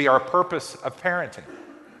that should be our purpose of parenting.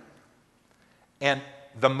 And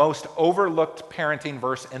the most overlooked parenting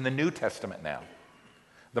verse in the New Testament now,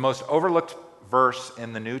 the most overlooked verse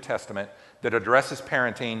in the New Testament that addresses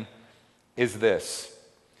parenting is this.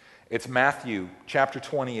 It's Matthew chapter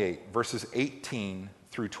 28, verses 18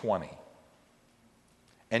 through 20.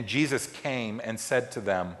 And Jesus came and said to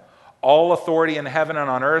them, all authority in heaven and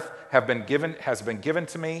on earth has been given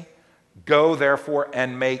to me. Go therefore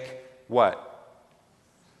and make what?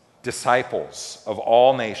 Disciples of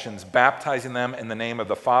all nations, baptizing them in the name of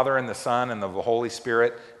the Father and the Son and of the Holy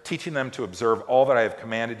Spirit, teaching them to observe all that I have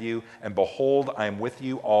commanded you, and behold, I am with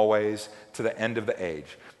you always to the end of the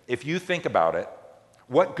age. If you think about it,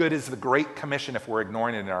 what good is the Great Commission if we're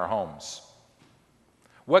ignoring it in our homes?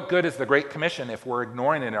 What good is the Great Commission if we're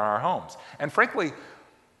ignoring it in our homes? And frankly,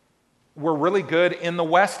 we're really good in the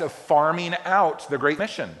West of farming out the Great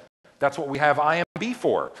Commission. That's what we have IMB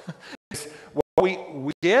for. What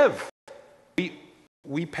we give.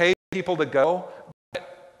 We pay people to go,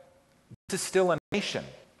 but this is still a nation.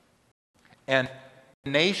 And a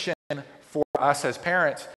nation for us as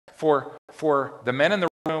parents, for the men in the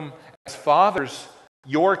room as fathers,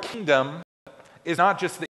 your kingdom is not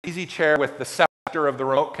just the easy chair with the scepter of the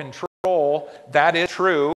remote control. That is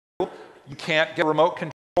true. You can't get remote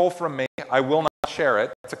control from me. I will not share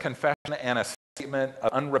it. It's a confession and a statement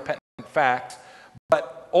of unrepentant fact.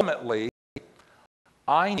 But ultimately,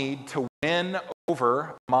 I need to win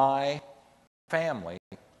over my family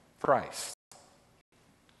for Christ.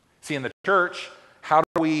 See, in the church, how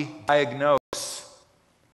do we diagnose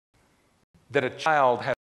that a child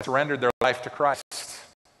has surrendered their life to Christ?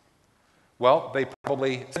 Well, they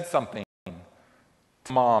probably said something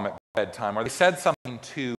to mom at bedtime, or they said something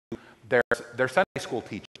to their Sunday school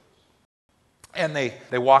teacher. And they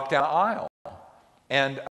walk down the aisle.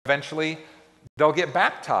 And eventually, they'll get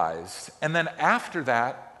baptized. And then after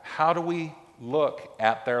that, how do we look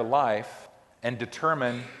at their life and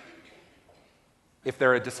determine if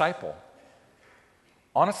they're a disciple?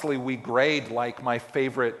 Honestly, we grade like my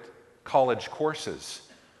favorite college courses.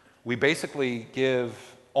 We basically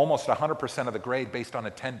give almost 100% of the grade based on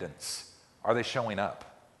attendance. Are they showing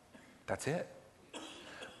up? That's it.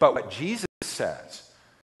 But what Jesus says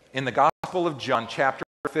in the Gospel of John, chapter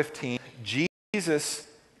 15, Jesus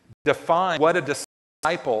defines what a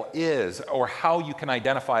disciple is, or how you can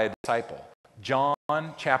identify a disciple. John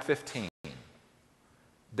chapter 15.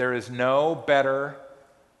 There is no better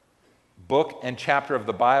book and chapter of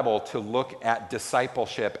the Bible to look at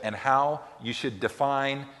discipleship and how you should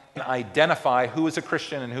define and identify who is a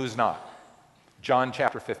Christian and who's not. John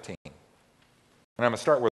chapter 15. And I'm going to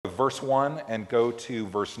start with verse 1 and go to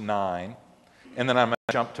verse 9, and then I'm going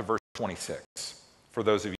to jump to verse 26 for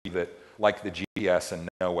those of you that like the GPS and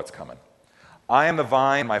know what's coming. I am the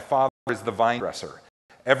vine, my Father is the vine dresser.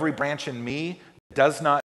 Every branch in me that does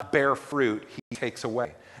not bear fruit, he takes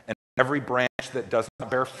away. And every branch that does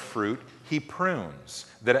not bear fruit, he prunes,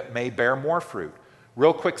 that it may bear more fruit.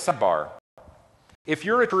 Real quick sidebar. If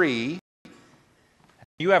you're a tree,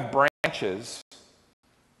 you have branches,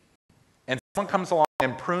 and someone comes along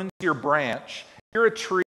and prunes your branch, you're a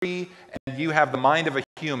tree and you have the mind of a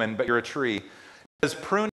human, but you're a tree. Does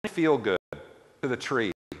pruning feel good to the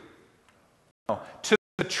tree? No. To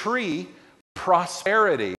the tree,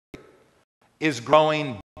 prosperity is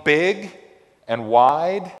growing big and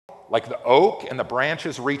wide, like the oak, and the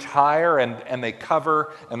branches reach higher and they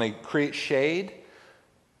cover and they create shade.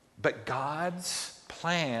 But God's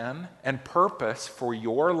plan and purpose for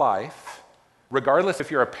your life, regardless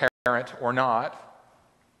if you're a parent or not,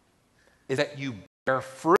 is that you bear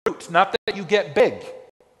fruit, not that you get big.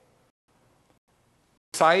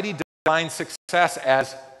 Society defines success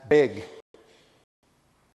as big.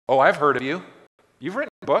 Oh, I've heard of you. You've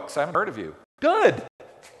written books. I haven't heard of you. Good.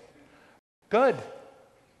 Good.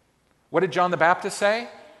 What did John the Baptist say?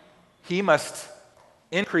 He must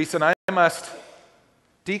increase and I must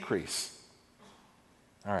decrease.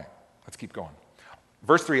 All right, let's keep going.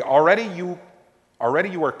 Verse 3, already you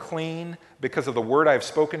are clean because of the word I have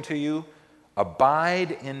spoken to you.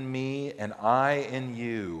 Abide in me and I in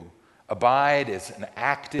you. Abide is an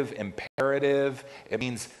active imperative. It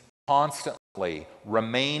means constantly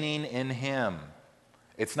remaining in him.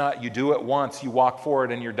 It's not you do it once, you walk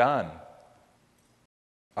forward and you're done.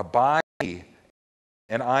 Abide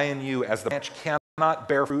and I in you, as the branch cannot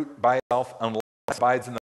bear fruit by itself unless it abides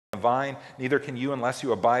in the vine, neither can you unless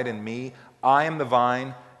you abide in me. I am the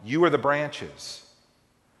vine, you are the branches.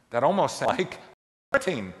 That almost sounds like a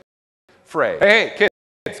parenting phrase. Hey,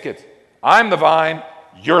 kids, I'm the vine,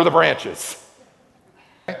 you're the branches.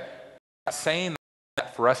 I'm not saying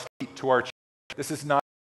that for us to teach to our children. This is not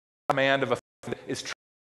a command of a that is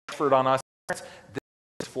transferred on us. This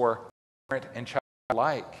is for parent and child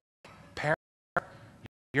alike. Parent,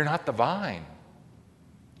 you're not the vine.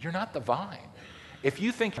 You're not the vine. If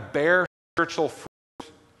you think you bear spiritual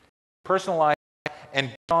fruit, personal life,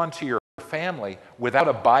 and go on to your family without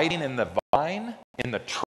abiding in the vine, in the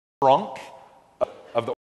trunk of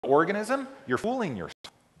the organism, you're fooling yourself.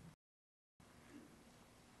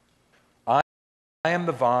 I am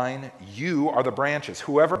the vine, you are the branches.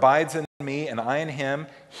 Whoever abides in me and I in him,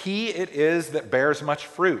 he it is that bears much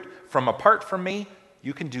fruit. Apart from me,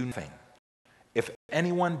 you can do nothing. If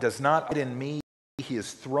anyone does not abide in me, he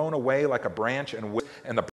is thrown away like a branch, and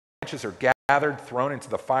the branches are gathered, thrown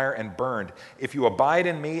into the fire, and burned. If you abide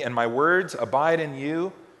in me and my words abide in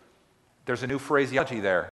you, there's a new phraseology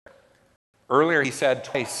there. Earlier he said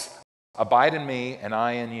twice, abide in me and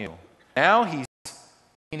I in you. Now he's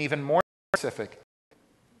being even more specific.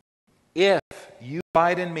 If you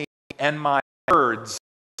abide in me and my words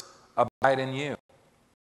abide in you.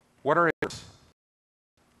 What are it?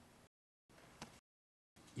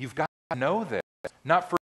 You've got to know this. Not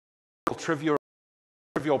for trivial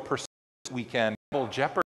pursuits weekend,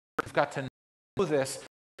 jeopardy. You've got to know this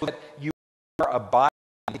so that you are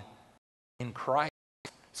abiding in Christ.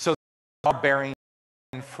 So that you are bearing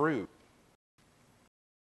fruit.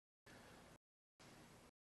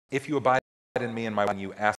 If you abide in me and my word,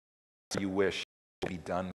 you ask what you wish to be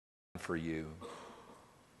done for you.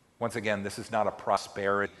 Once again, this is not a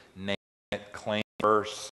prosperity, name it, claim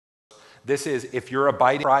verse. This is, if you're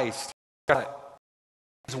abiding in Christ,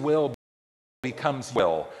 his will becomes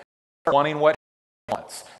will. You're wanting what he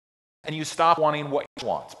wants. And you stop wanting what he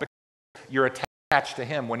wants because you're attached to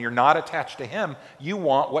him. When you're not attached to him, you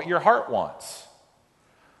want what your heart wants.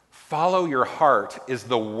 Follow your heart is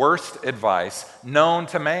the worst advice known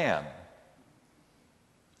to man.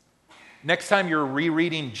 Next time you're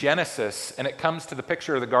rereading Genesis and it comes to the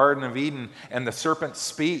picture of the Garden of Eden and the serpent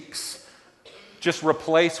speaks, just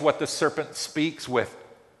replace what the serpent speaks with,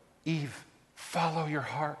 Eve, follow your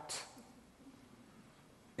heart.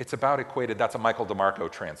 It's about equated. That's a Michael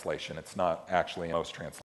DiMarco translation. It's not actually in most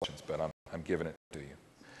translations, but I'm giving it to you.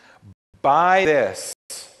 By this,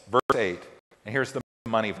 verse 8, and here's the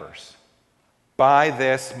money verse. By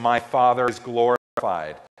this my Father is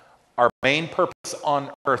glorified. Our main purpose on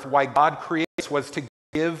earth, why God creates, was to give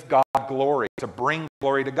give God glory, to bring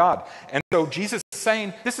glory to God. And so Jesus is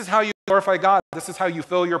saying, this is how you glorify God. This is how you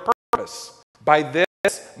fill your purpose. By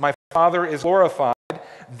this, my Father is glorified,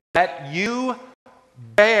 that you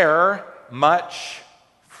bear much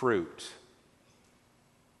fruit,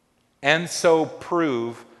 and so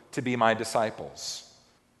prove to be my disciples.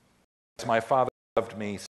 As my Father loved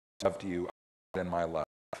me, so I loved you in my love.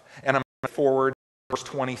 And I'm going forward, verse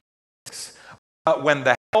 26. But when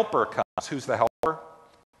the Helper comes, who's the Helper?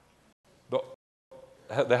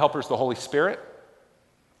 The Helper is the Holy Spirit,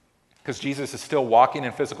 because Jesus is still walking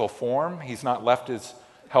in physical form. He's not left his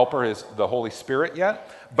Helper, the Holy Spirit yet.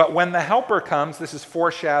 But when the Helper comes, this is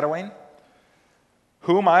foreshadowing,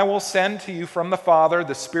 whom I will send to you from the Father,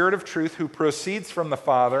 the Spirit of truth who proceeds from the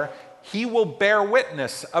Father, he will bear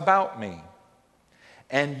witness about me.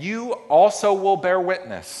 And you also will bear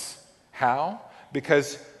witness. How?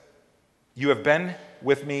 Because you have been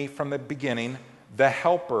with me from the beginning. The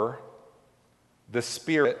Helper, the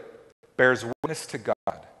Spirit, bears witness to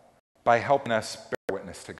God by helping us bear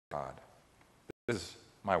witness to God. This is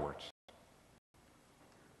my words.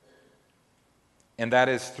 And that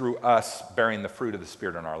is through us bearing the fruit of the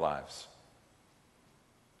Spirit in our lives.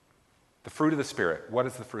 The fruit of the Spirit. What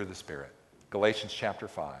is the fruit of the Spirit? Galatians chapter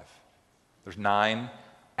 5. There's 9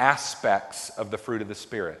 aspects of the fruit of the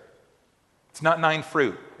Spirit. It's not 9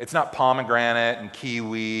 fruit. It's not pomegranate and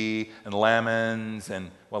kiwi and lemons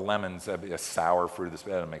and, well, lemons, a sour fruit of the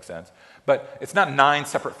Spirit. That doesn't make sense. But it's not 9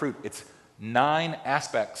 separate fruit. It's 9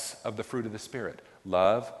 aspects of the fruit of the Spirit.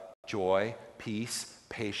 Love, joy, peace,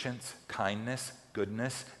 patience, kindness,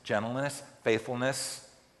 goodness, gentleness, faithfulness,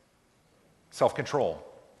 self-control.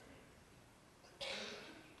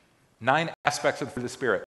 9 aspects of the fruit of the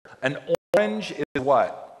Spirit. An orange is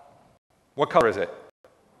what? What color is it?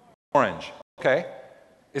 Orange. Okay.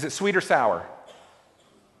 Is it sweet or sour?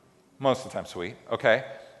 Most of the time sweet. Okay.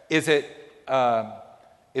 Is it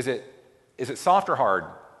soft or hard?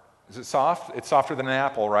 Is it soft? It's softer than an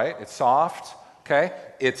apple, right? It's soft. Okay.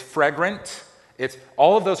 It's fragrant.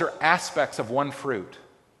 All of those are aspects of one fruit.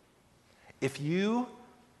 If you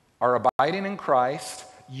are abiding in Christ,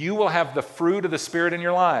 you will have the fruit of the Spirit in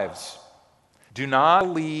your lives. Do not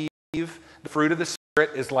believe the fruit of the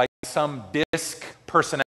Spirit is like some DISC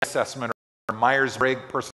personality assessment or Myers-Briggs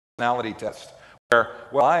personality test, where,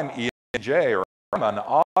 well, I'm ENJ, or I'm an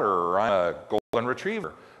otter, or I'm a golden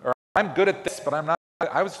retriever, or I'm good at this, but I'm not.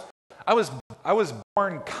 I was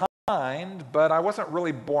born kind, but I wasn't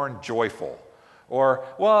really born joyful. Or,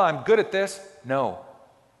 well, I'm good at this. No.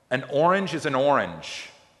 An orange is an orange.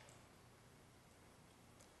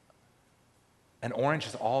 An orange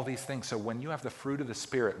is all these things. So when you have the fruit of the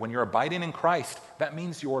Spirit, when you're abiding in Christ, that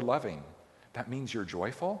means you're loving. That means you're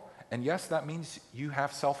joyful. And yes, that means you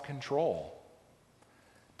have self-control.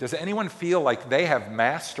 Does anyone feel like they have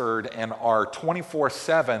mastered and are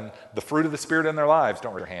 24/7 the fruit of the Spirit in their lives?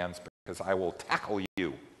 Don't raise your hands, because I will tackle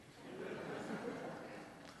you.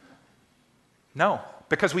 No,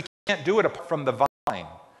 because we can't do it apart from the vine.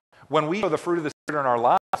 When we show the fruit of the Spirit in our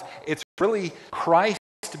lives, it's really Christ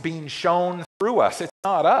being shown through us. It's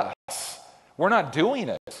not us. We're not doing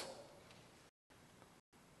it.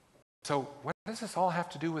 So what does this all have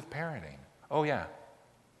to do with parenting? Oh yeah,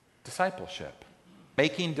 discipleship.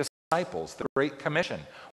 Making disciples, the Great Commission.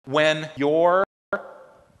 When you're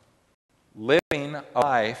living a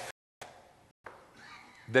life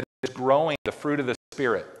that is growing the fruit of the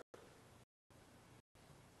Spirit.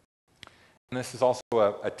 And this is also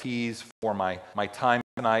a tease for my time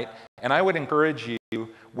tonight. And I would encourage you,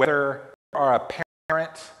 whether you are a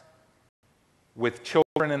parent with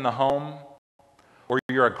children in the home, or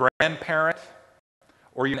you're a grandparent,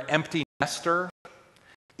 or you're an empty nester,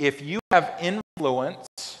 if you have influence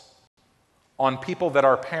on people that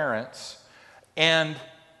are parents, and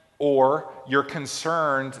or you're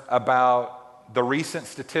concerned about the recent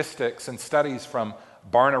statistics and studies from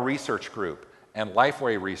Barna Research Group and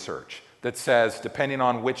Lifeway Research that says, depending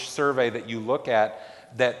on which survey that you look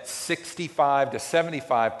at, that 65 to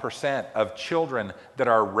 75% of children that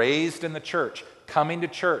are raised in the church, coming to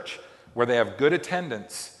church where they have good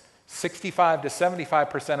attendance, 65 to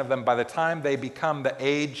 75% of them, by the time they become the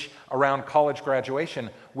age around college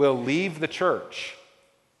graduation, will leave the church.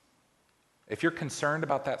 If you're concerned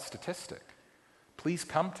about that statistic, please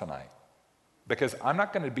come tonight. Because I'm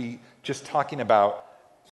not going to be just talking about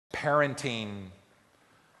parenting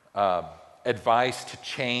advice to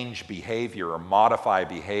change behavior or modify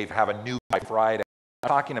behavior, have a new by Friday.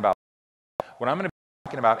 What I'm going to be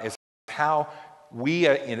talking about is how we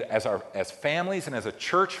as families and as a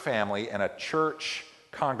church family and a church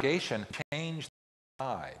congregation change the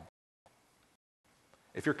tide.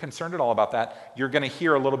 If you're concerned at all about that, you're going to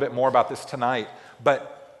hear a little bit more about this tonight.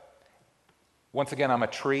 But once again, I'm a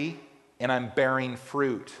tree and I'm bearing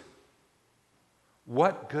fruit.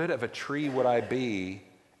 What good of a tree would I be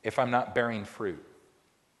if I'm not bearing fruit?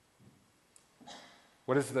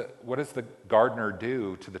 What does the gardener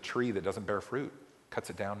do to the tree that doesn't bear fruit? Cuts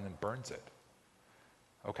it down and burns it.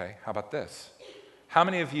 Okay, how about this? How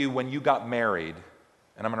many of you, when you got married,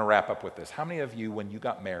 and I'm going to wrap up with this, how many of you, when you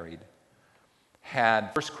got married, had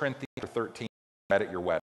 1 Corinthians 13 read at your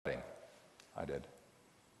wedding? I did.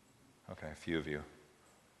 Okay, a few of you.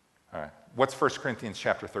 All right. What's 1 Corinthians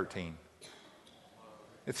chapter 13?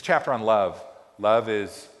 It's a chapter on love. Love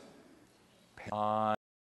is kind.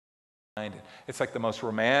 It's like the most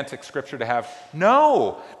romantic scripture to have.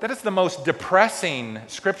 No, that is the most depressing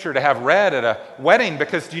scripture to have read at a wedding,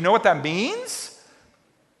 because do you know what that means?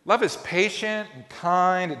 Love is patient and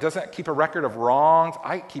kind. It doesn't keep a record of wrongs.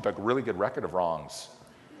 I keep a really good record of wrongs.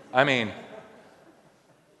 I mean,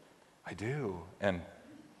 I do. And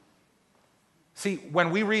see,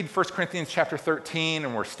 when we read 1 Corinthians chapter 13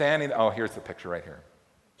 and we're standing, oh, here's the picture right here.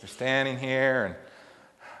 We're standing here, and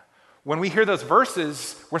when we hear those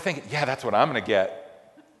verses, we're thinking, yeah, that's what I'm going to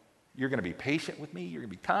get. You're going to be patient with me. You're going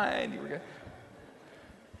to be kind.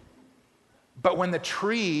 But when the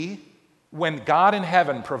tree, when God in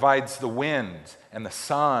heaven provides the wind and the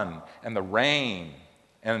sun and the rain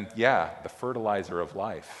and, yeah, the fertilizer of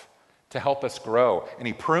life to help us grow, and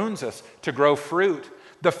he prunes us to grow fruit,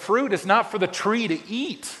 the fruit is not for the tree to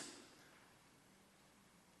eat.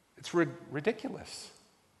 It's ridiculous,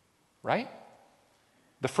 right?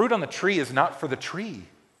 The fruit on the tree is not for the tree,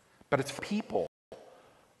 but it's for people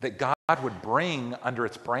that God would bring under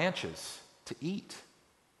its branches to eat.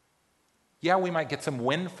 Yeah, we might get some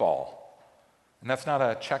windfall, and that's not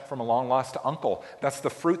a check from a long-lost uncle. That's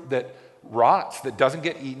the fruit that rots, that doesn't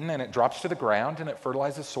get eaten, and it drops to the ground, and it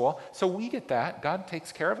fertilizes soil. So we get that. God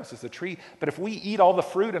takes care of us as a tree. But if we eat all the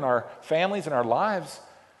fruit in our families and our lives,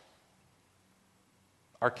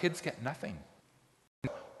 our kids get nothing.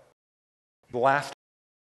 The last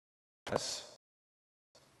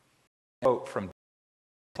quote from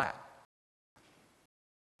Platt: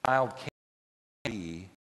 "A child can't be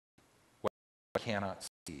what she cannot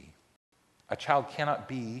see. A child cannot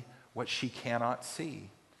be what she cannot see."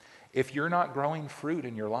 If you're not growing fruit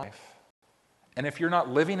in your life, and if you're not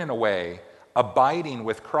living in a way, abiding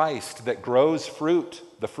with Christ that grows fruit,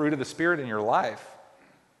 the fruit of the Spirit in your life,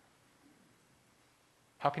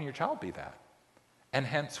 how can your child be that? And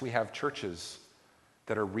hence we have churches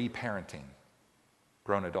that are reparenting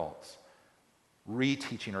grown adults,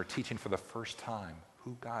 reteaching or teaching for the first time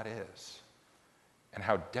who God is and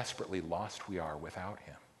how desperately lost we are without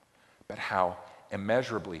him, but how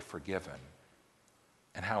immeasurably forgiven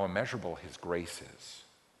and how immeasurable his grace is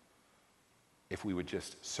if we would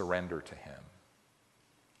just surrender to him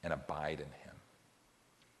and abide in him.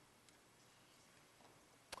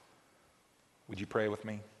 Would you pray with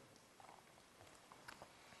me?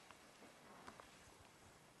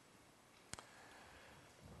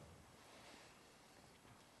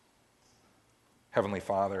 Heavenly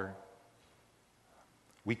Father,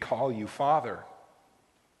 we call you Father.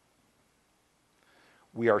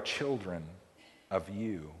 We are children of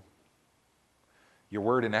you. Your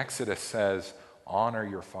word in Exodus says, honor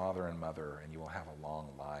your father and mother and you will have a long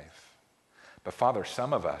life. But Father,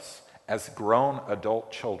 some of us, as grown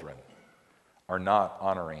adult children, are not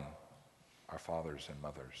honoring our fathers and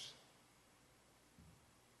mothers.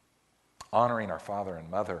 Honoring our father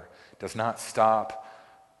and mother does not stop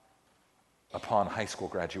upon high school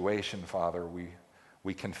graduation, Father.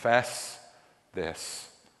 We confess this.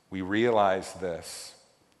 We realize this.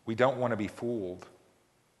 We don't want to be fooled.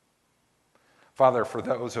 Father, for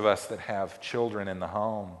those of us that have children in the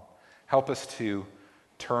home, help us to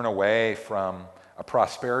turn away from a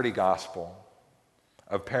prosperity gospel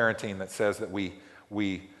of parenting that says that we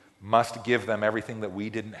must give them everything that we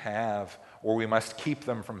didn't have, or we must keep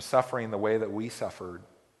them from suffering the way that we suffered.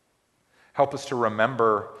 Help us to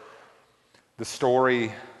remember the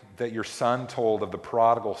story that your son told of the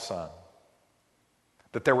prodigal son,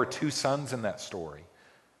 that there were two sons in that story.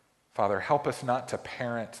 Father, help us not to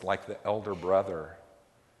parent like the elder brother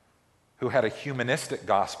who had a humanistic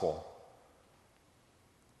gospel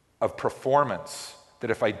of performance,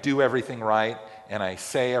 that if I do everything right and I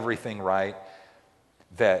say everything right,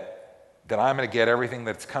 that I'm going to get everything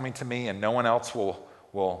that's coming to me and no one else will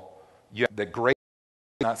that grace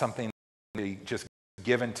is not something just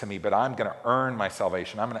given to me, but I'm going to earn my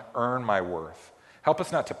salvation. I'm going to earn my worth. Help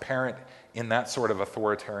us not to parent in that sort of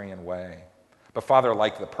authoritarian way. But Father,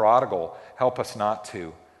 like the prodigal, help us not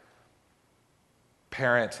to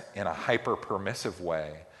parent in a hyper-permissive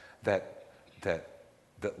way that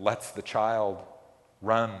lets the child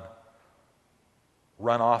run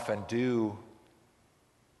off and do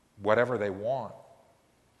whatever they want.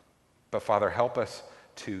 But Father, help us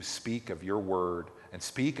to speak of your word and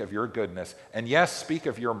speak of your goodness, and yes, speak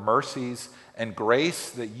of your mercies and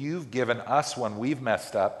grace that you've given us when we've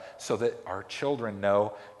messed up, so that our children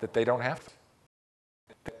know that they don't have to,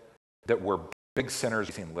 that we're big sinners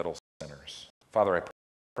raising little sinners. Father, I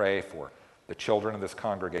pray for the children of this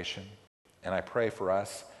congregation, and I pray for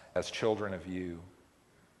us as children of you.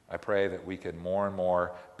 I pray that we could more and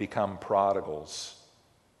more become prodigals,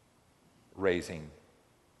 raising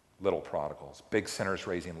little prodigals, big sinners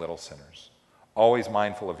raising little sinners, always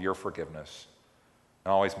mindful of your forgiveness,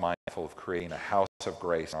 and always mindful of creating a house of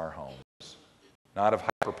grace in our homes, not of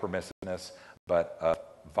hyper-permissiveness, but of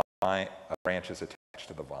branches attached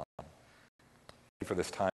to the vine. Thank you for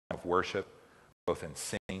this time of worship, both in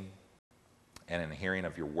singing and in hearing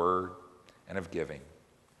of your word and of giving.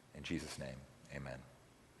 In Jesus' name, amen.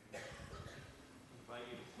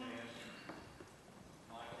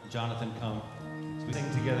 Jonathan, come as we sing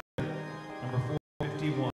together number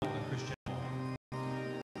 451, A Christian Home.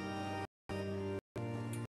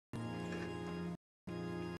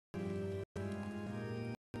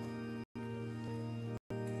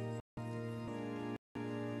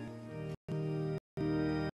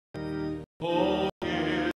 Oh,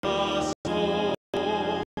 give us souls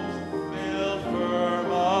built firm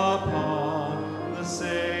upon the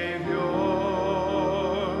Savior,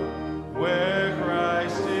 where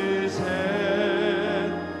Christ is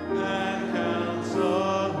head and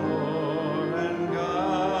counselor and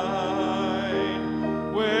guide,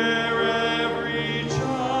 where every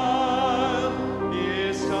child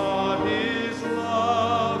is taught his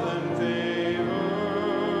love and favor,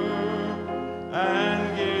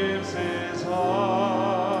 and gives his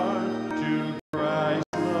heart to Christ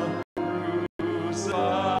the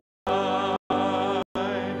crucified.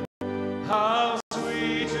 How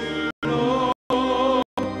sweet to know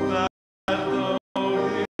that though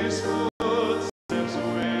his footsteps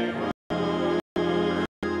waver,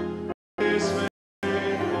 his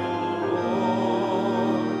faithful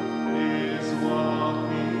Lord is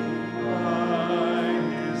walking by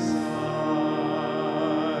his side.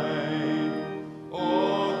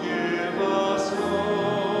 Oh, give us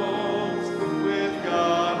homes with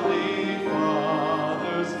godly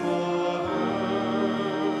fathers,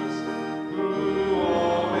 mothers, who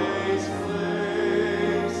always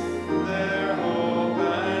place their hope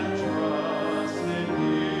and trust in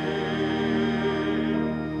him,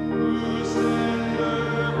 whose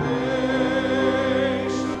tender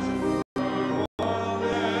patience for one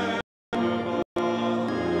never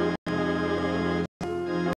bothers,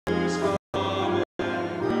 whose calm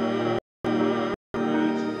and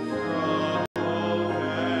courage trouble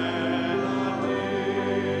cannot dim.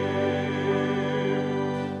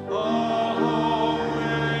 A home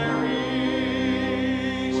where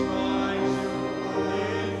each finds joy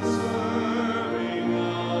in serving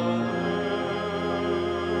others,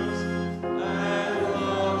 and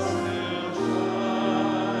love still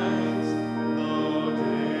shines, though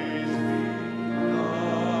days be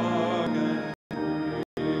dark and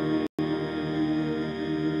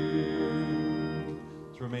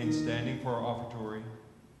let's remain standing for our offertory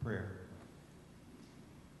prayer.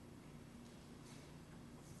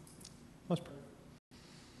 Let's pray.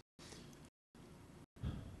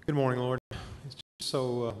 Good morning, Lord. It's just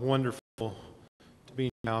so wonderful to be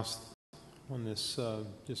in your house on this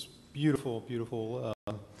just beautiful, beautiful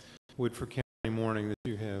Woodford County morning that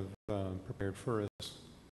you have prepared for us,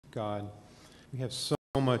 God. We have so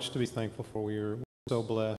much to be thankful for. We're so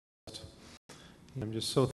blessed. And I'm just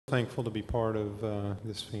so thankful to be part of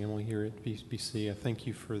this family here at BC. I thank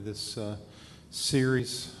you for this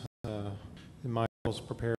series that Michael's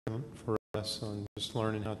prepared for us on just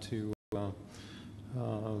learning how to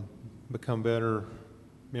become better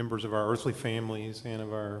members of our earthly families and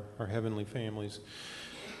of our heavenly families.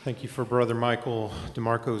 Thank you for Brother Michael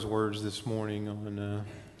DiMarco's words this morning on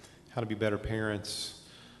how to be better parents.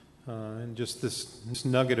 And just this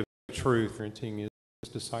nugget of truth, parenting is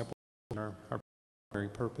disciple, and our primary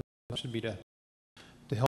purpose should be to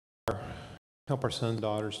help our sons and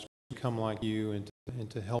daughters to become like you, and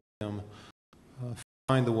to help them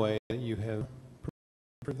find the way that you have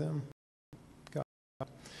for them, God.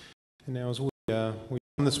 And now as we come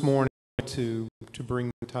this morning to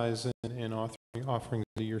bring tithes and offerings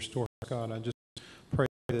to your store, God, I just pray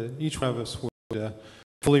that each one of us would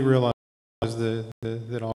fully realize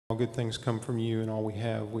that all good things come from you, and all we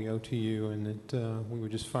have we owe to you, and that we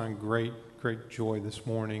would just find great great joy this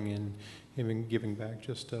morning in even giving back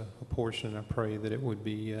just a portion. And I pray that it would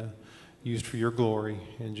be used for your glory.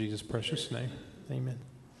 In Jesus' precious name, amen.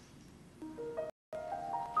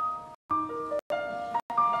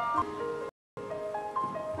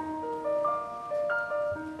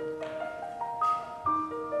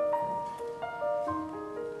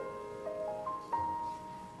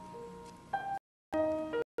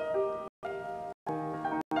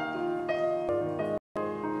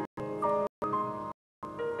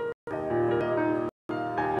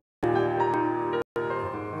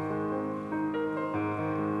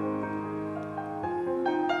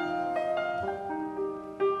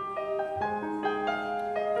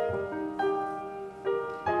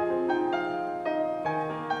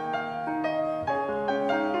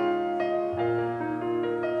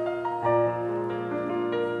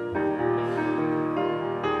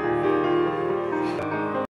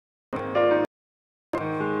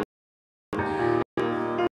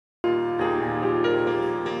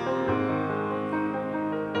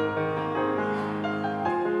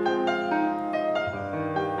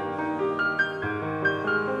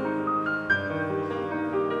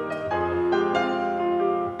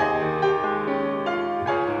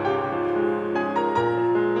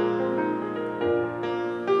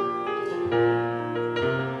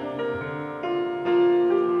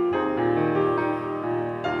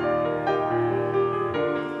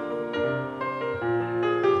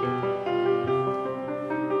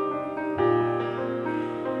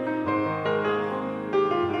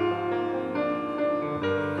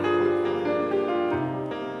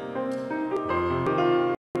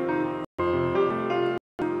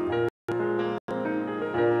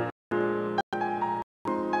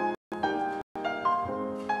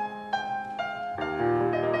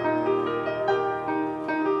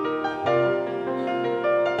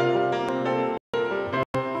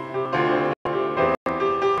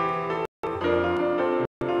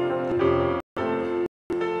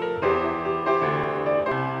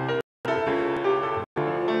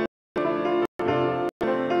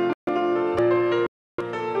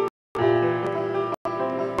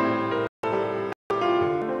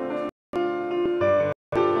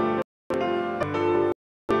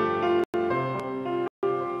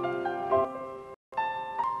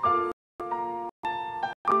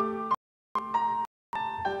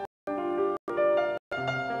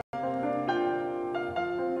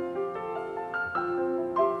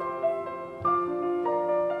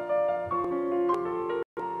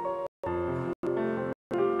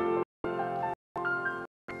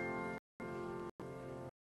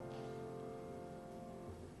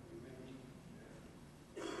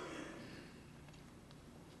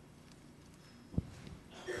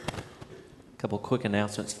 Couple quick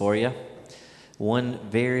announcements for you. One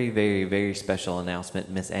very, very, very special announcement.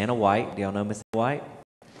 Miss Anna White. Do y'all know Miss White?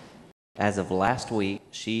 As of last week,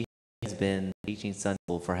 she has been teaching Sunday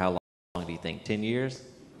school for how long do you think? 10 years?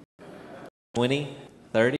 20?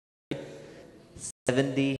 30?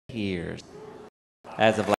 70 years.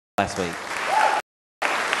 As of last week.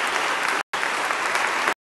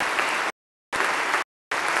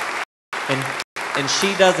 And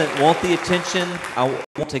she doesn't want the attention. I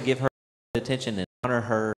want to give her attention and honor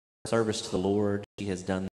her service to the Lord. She has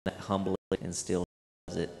done that humbly and still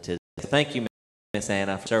does it today. Thank you, Miss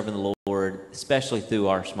Anna, for serving the Lord, especially through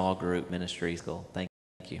our small group ministry school. Thank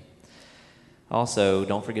you. Also,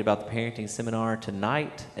 don't forget about the parenting seminar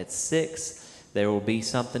tonight at 6. There will be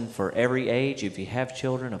something for every age. If you have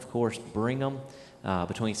children, of course, bring them.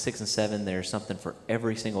 Between 6 and 7, there's something for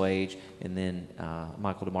every single age. And then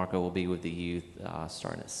Michael DiMarco will be with the youth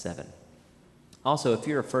starting at 7. Also, if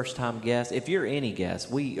you're a first-time guest, if you're any guest,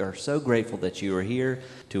 we are so grateful that you are here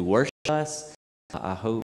to worship us. I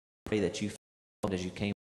hope that you felt as you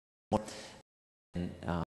came. And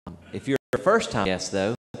if you're a first-time guest,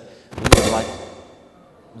 though, we would like,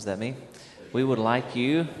 was that me? We would like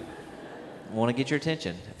you, want to get your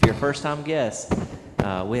attention. If you're a first-time guest,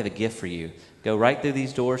 we have a gift for you. Go right through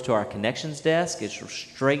these doors to our connections desk. It's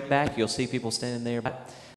straight back. You'll see people standing there.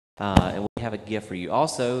 And we have a gift for you.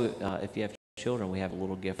 Also, if you have children, we have a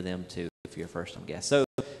little gift for them too if you're a first-time guest. So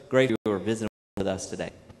great you are visiting with us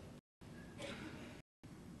today.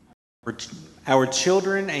 Our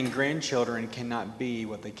children and grandchildren cannot be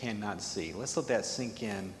what they cannot see. Let's let that sink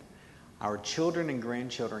in. Our children and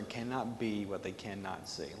grandchildren cannot be what they cannot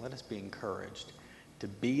see. Let us be encouraged to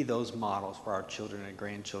be those models for our children and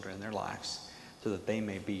grandchildren in their lives. so that they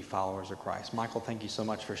may be followers of Christ. Michael, thank you so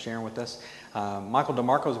much for sharing with us. Michael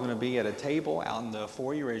DiMarco is going to be at a table out in the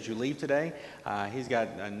foyer as you leave today. He's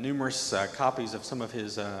got numerous copies of some of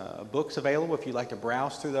his books available if you'd like to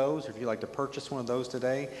browse through those, or if you'd like to purchase one of those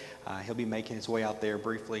today. He'll be making his way out there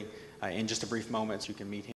briefly in just a brief moment so you can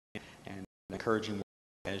meet him and encourage him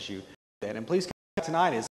as you do that. And please come back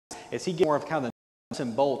tonight as he gets more of kind of the nuts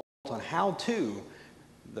and bolts on how to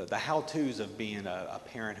the how-tos of being a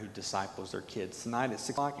parent who disciples their kids. Tonight at 6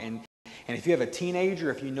 o'clock. And if you have a teenager,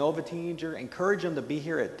 if you know of a teenager, encourage them to be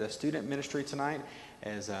here at the student ministry tonight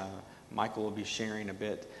as Michael will be sharing a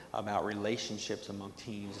bit about relationships among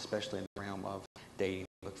teens, especially in the realm of dating.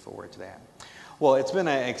 Look forward to that. Well, it's been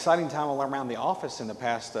an exciting time all around the office in the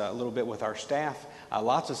past little bit with our staff.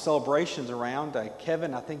 Lots of celebrations around.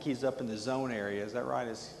 Kevin, I think he's up in the zone area. Is that right?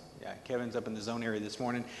 Yeah, Kevin's up in the zone area this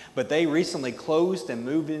morning. But they recently closed and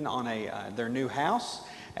moved in on their new house.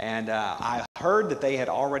 And I heard that they had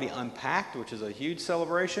already unpacked, which is a huge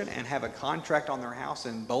celebration, and have a contract on their house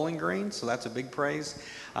in Bowling Green. So that's a big praise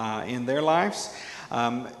in their lives.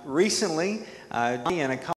 Recently, me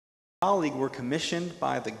and a colleague were commissioned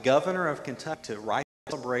by the governor of Kentucky to write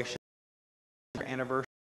a celebration for their anniversary.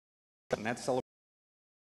 And that celebration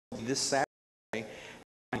this Saturday,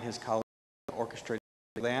 and his colleague orchestrated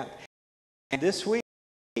that. And this week,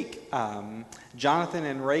 Jonathan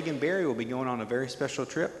and Reagan Berry will be going on a very special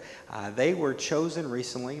trip. They were chosen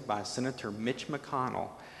recently by Senator Mitch McConnell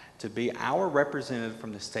to be our representative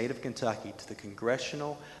from the state of Kentucky to the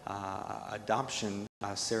congressional adoption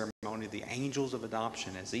ceremony, the Angels of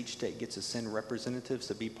Adoption, as each state gets to send representatives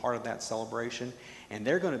to be part of that celebration. And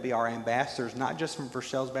they're going to be our ambassadors, not just from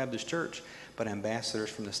Versailles Baptist Church, but ambassadors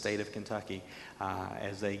from the state of Kentucky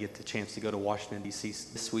as they get the chance to go to Washington, D.C.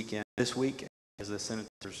 this week as the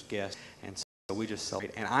senator's guest. And so we just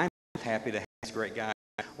celebrate. And I'm happy to have this great guy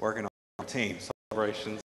working on our team.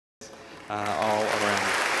 Celebrations all around.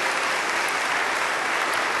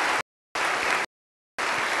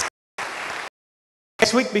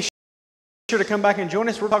 Next week, be sure to come back and join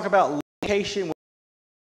us. We'll talk about location.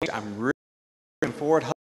 I'm really looking forward.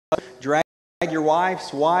 Drag your wives,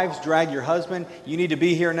 drag your husband. You need to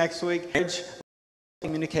be here next week.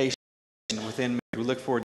 Communication within. We look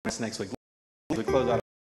forward to this next week. We close out.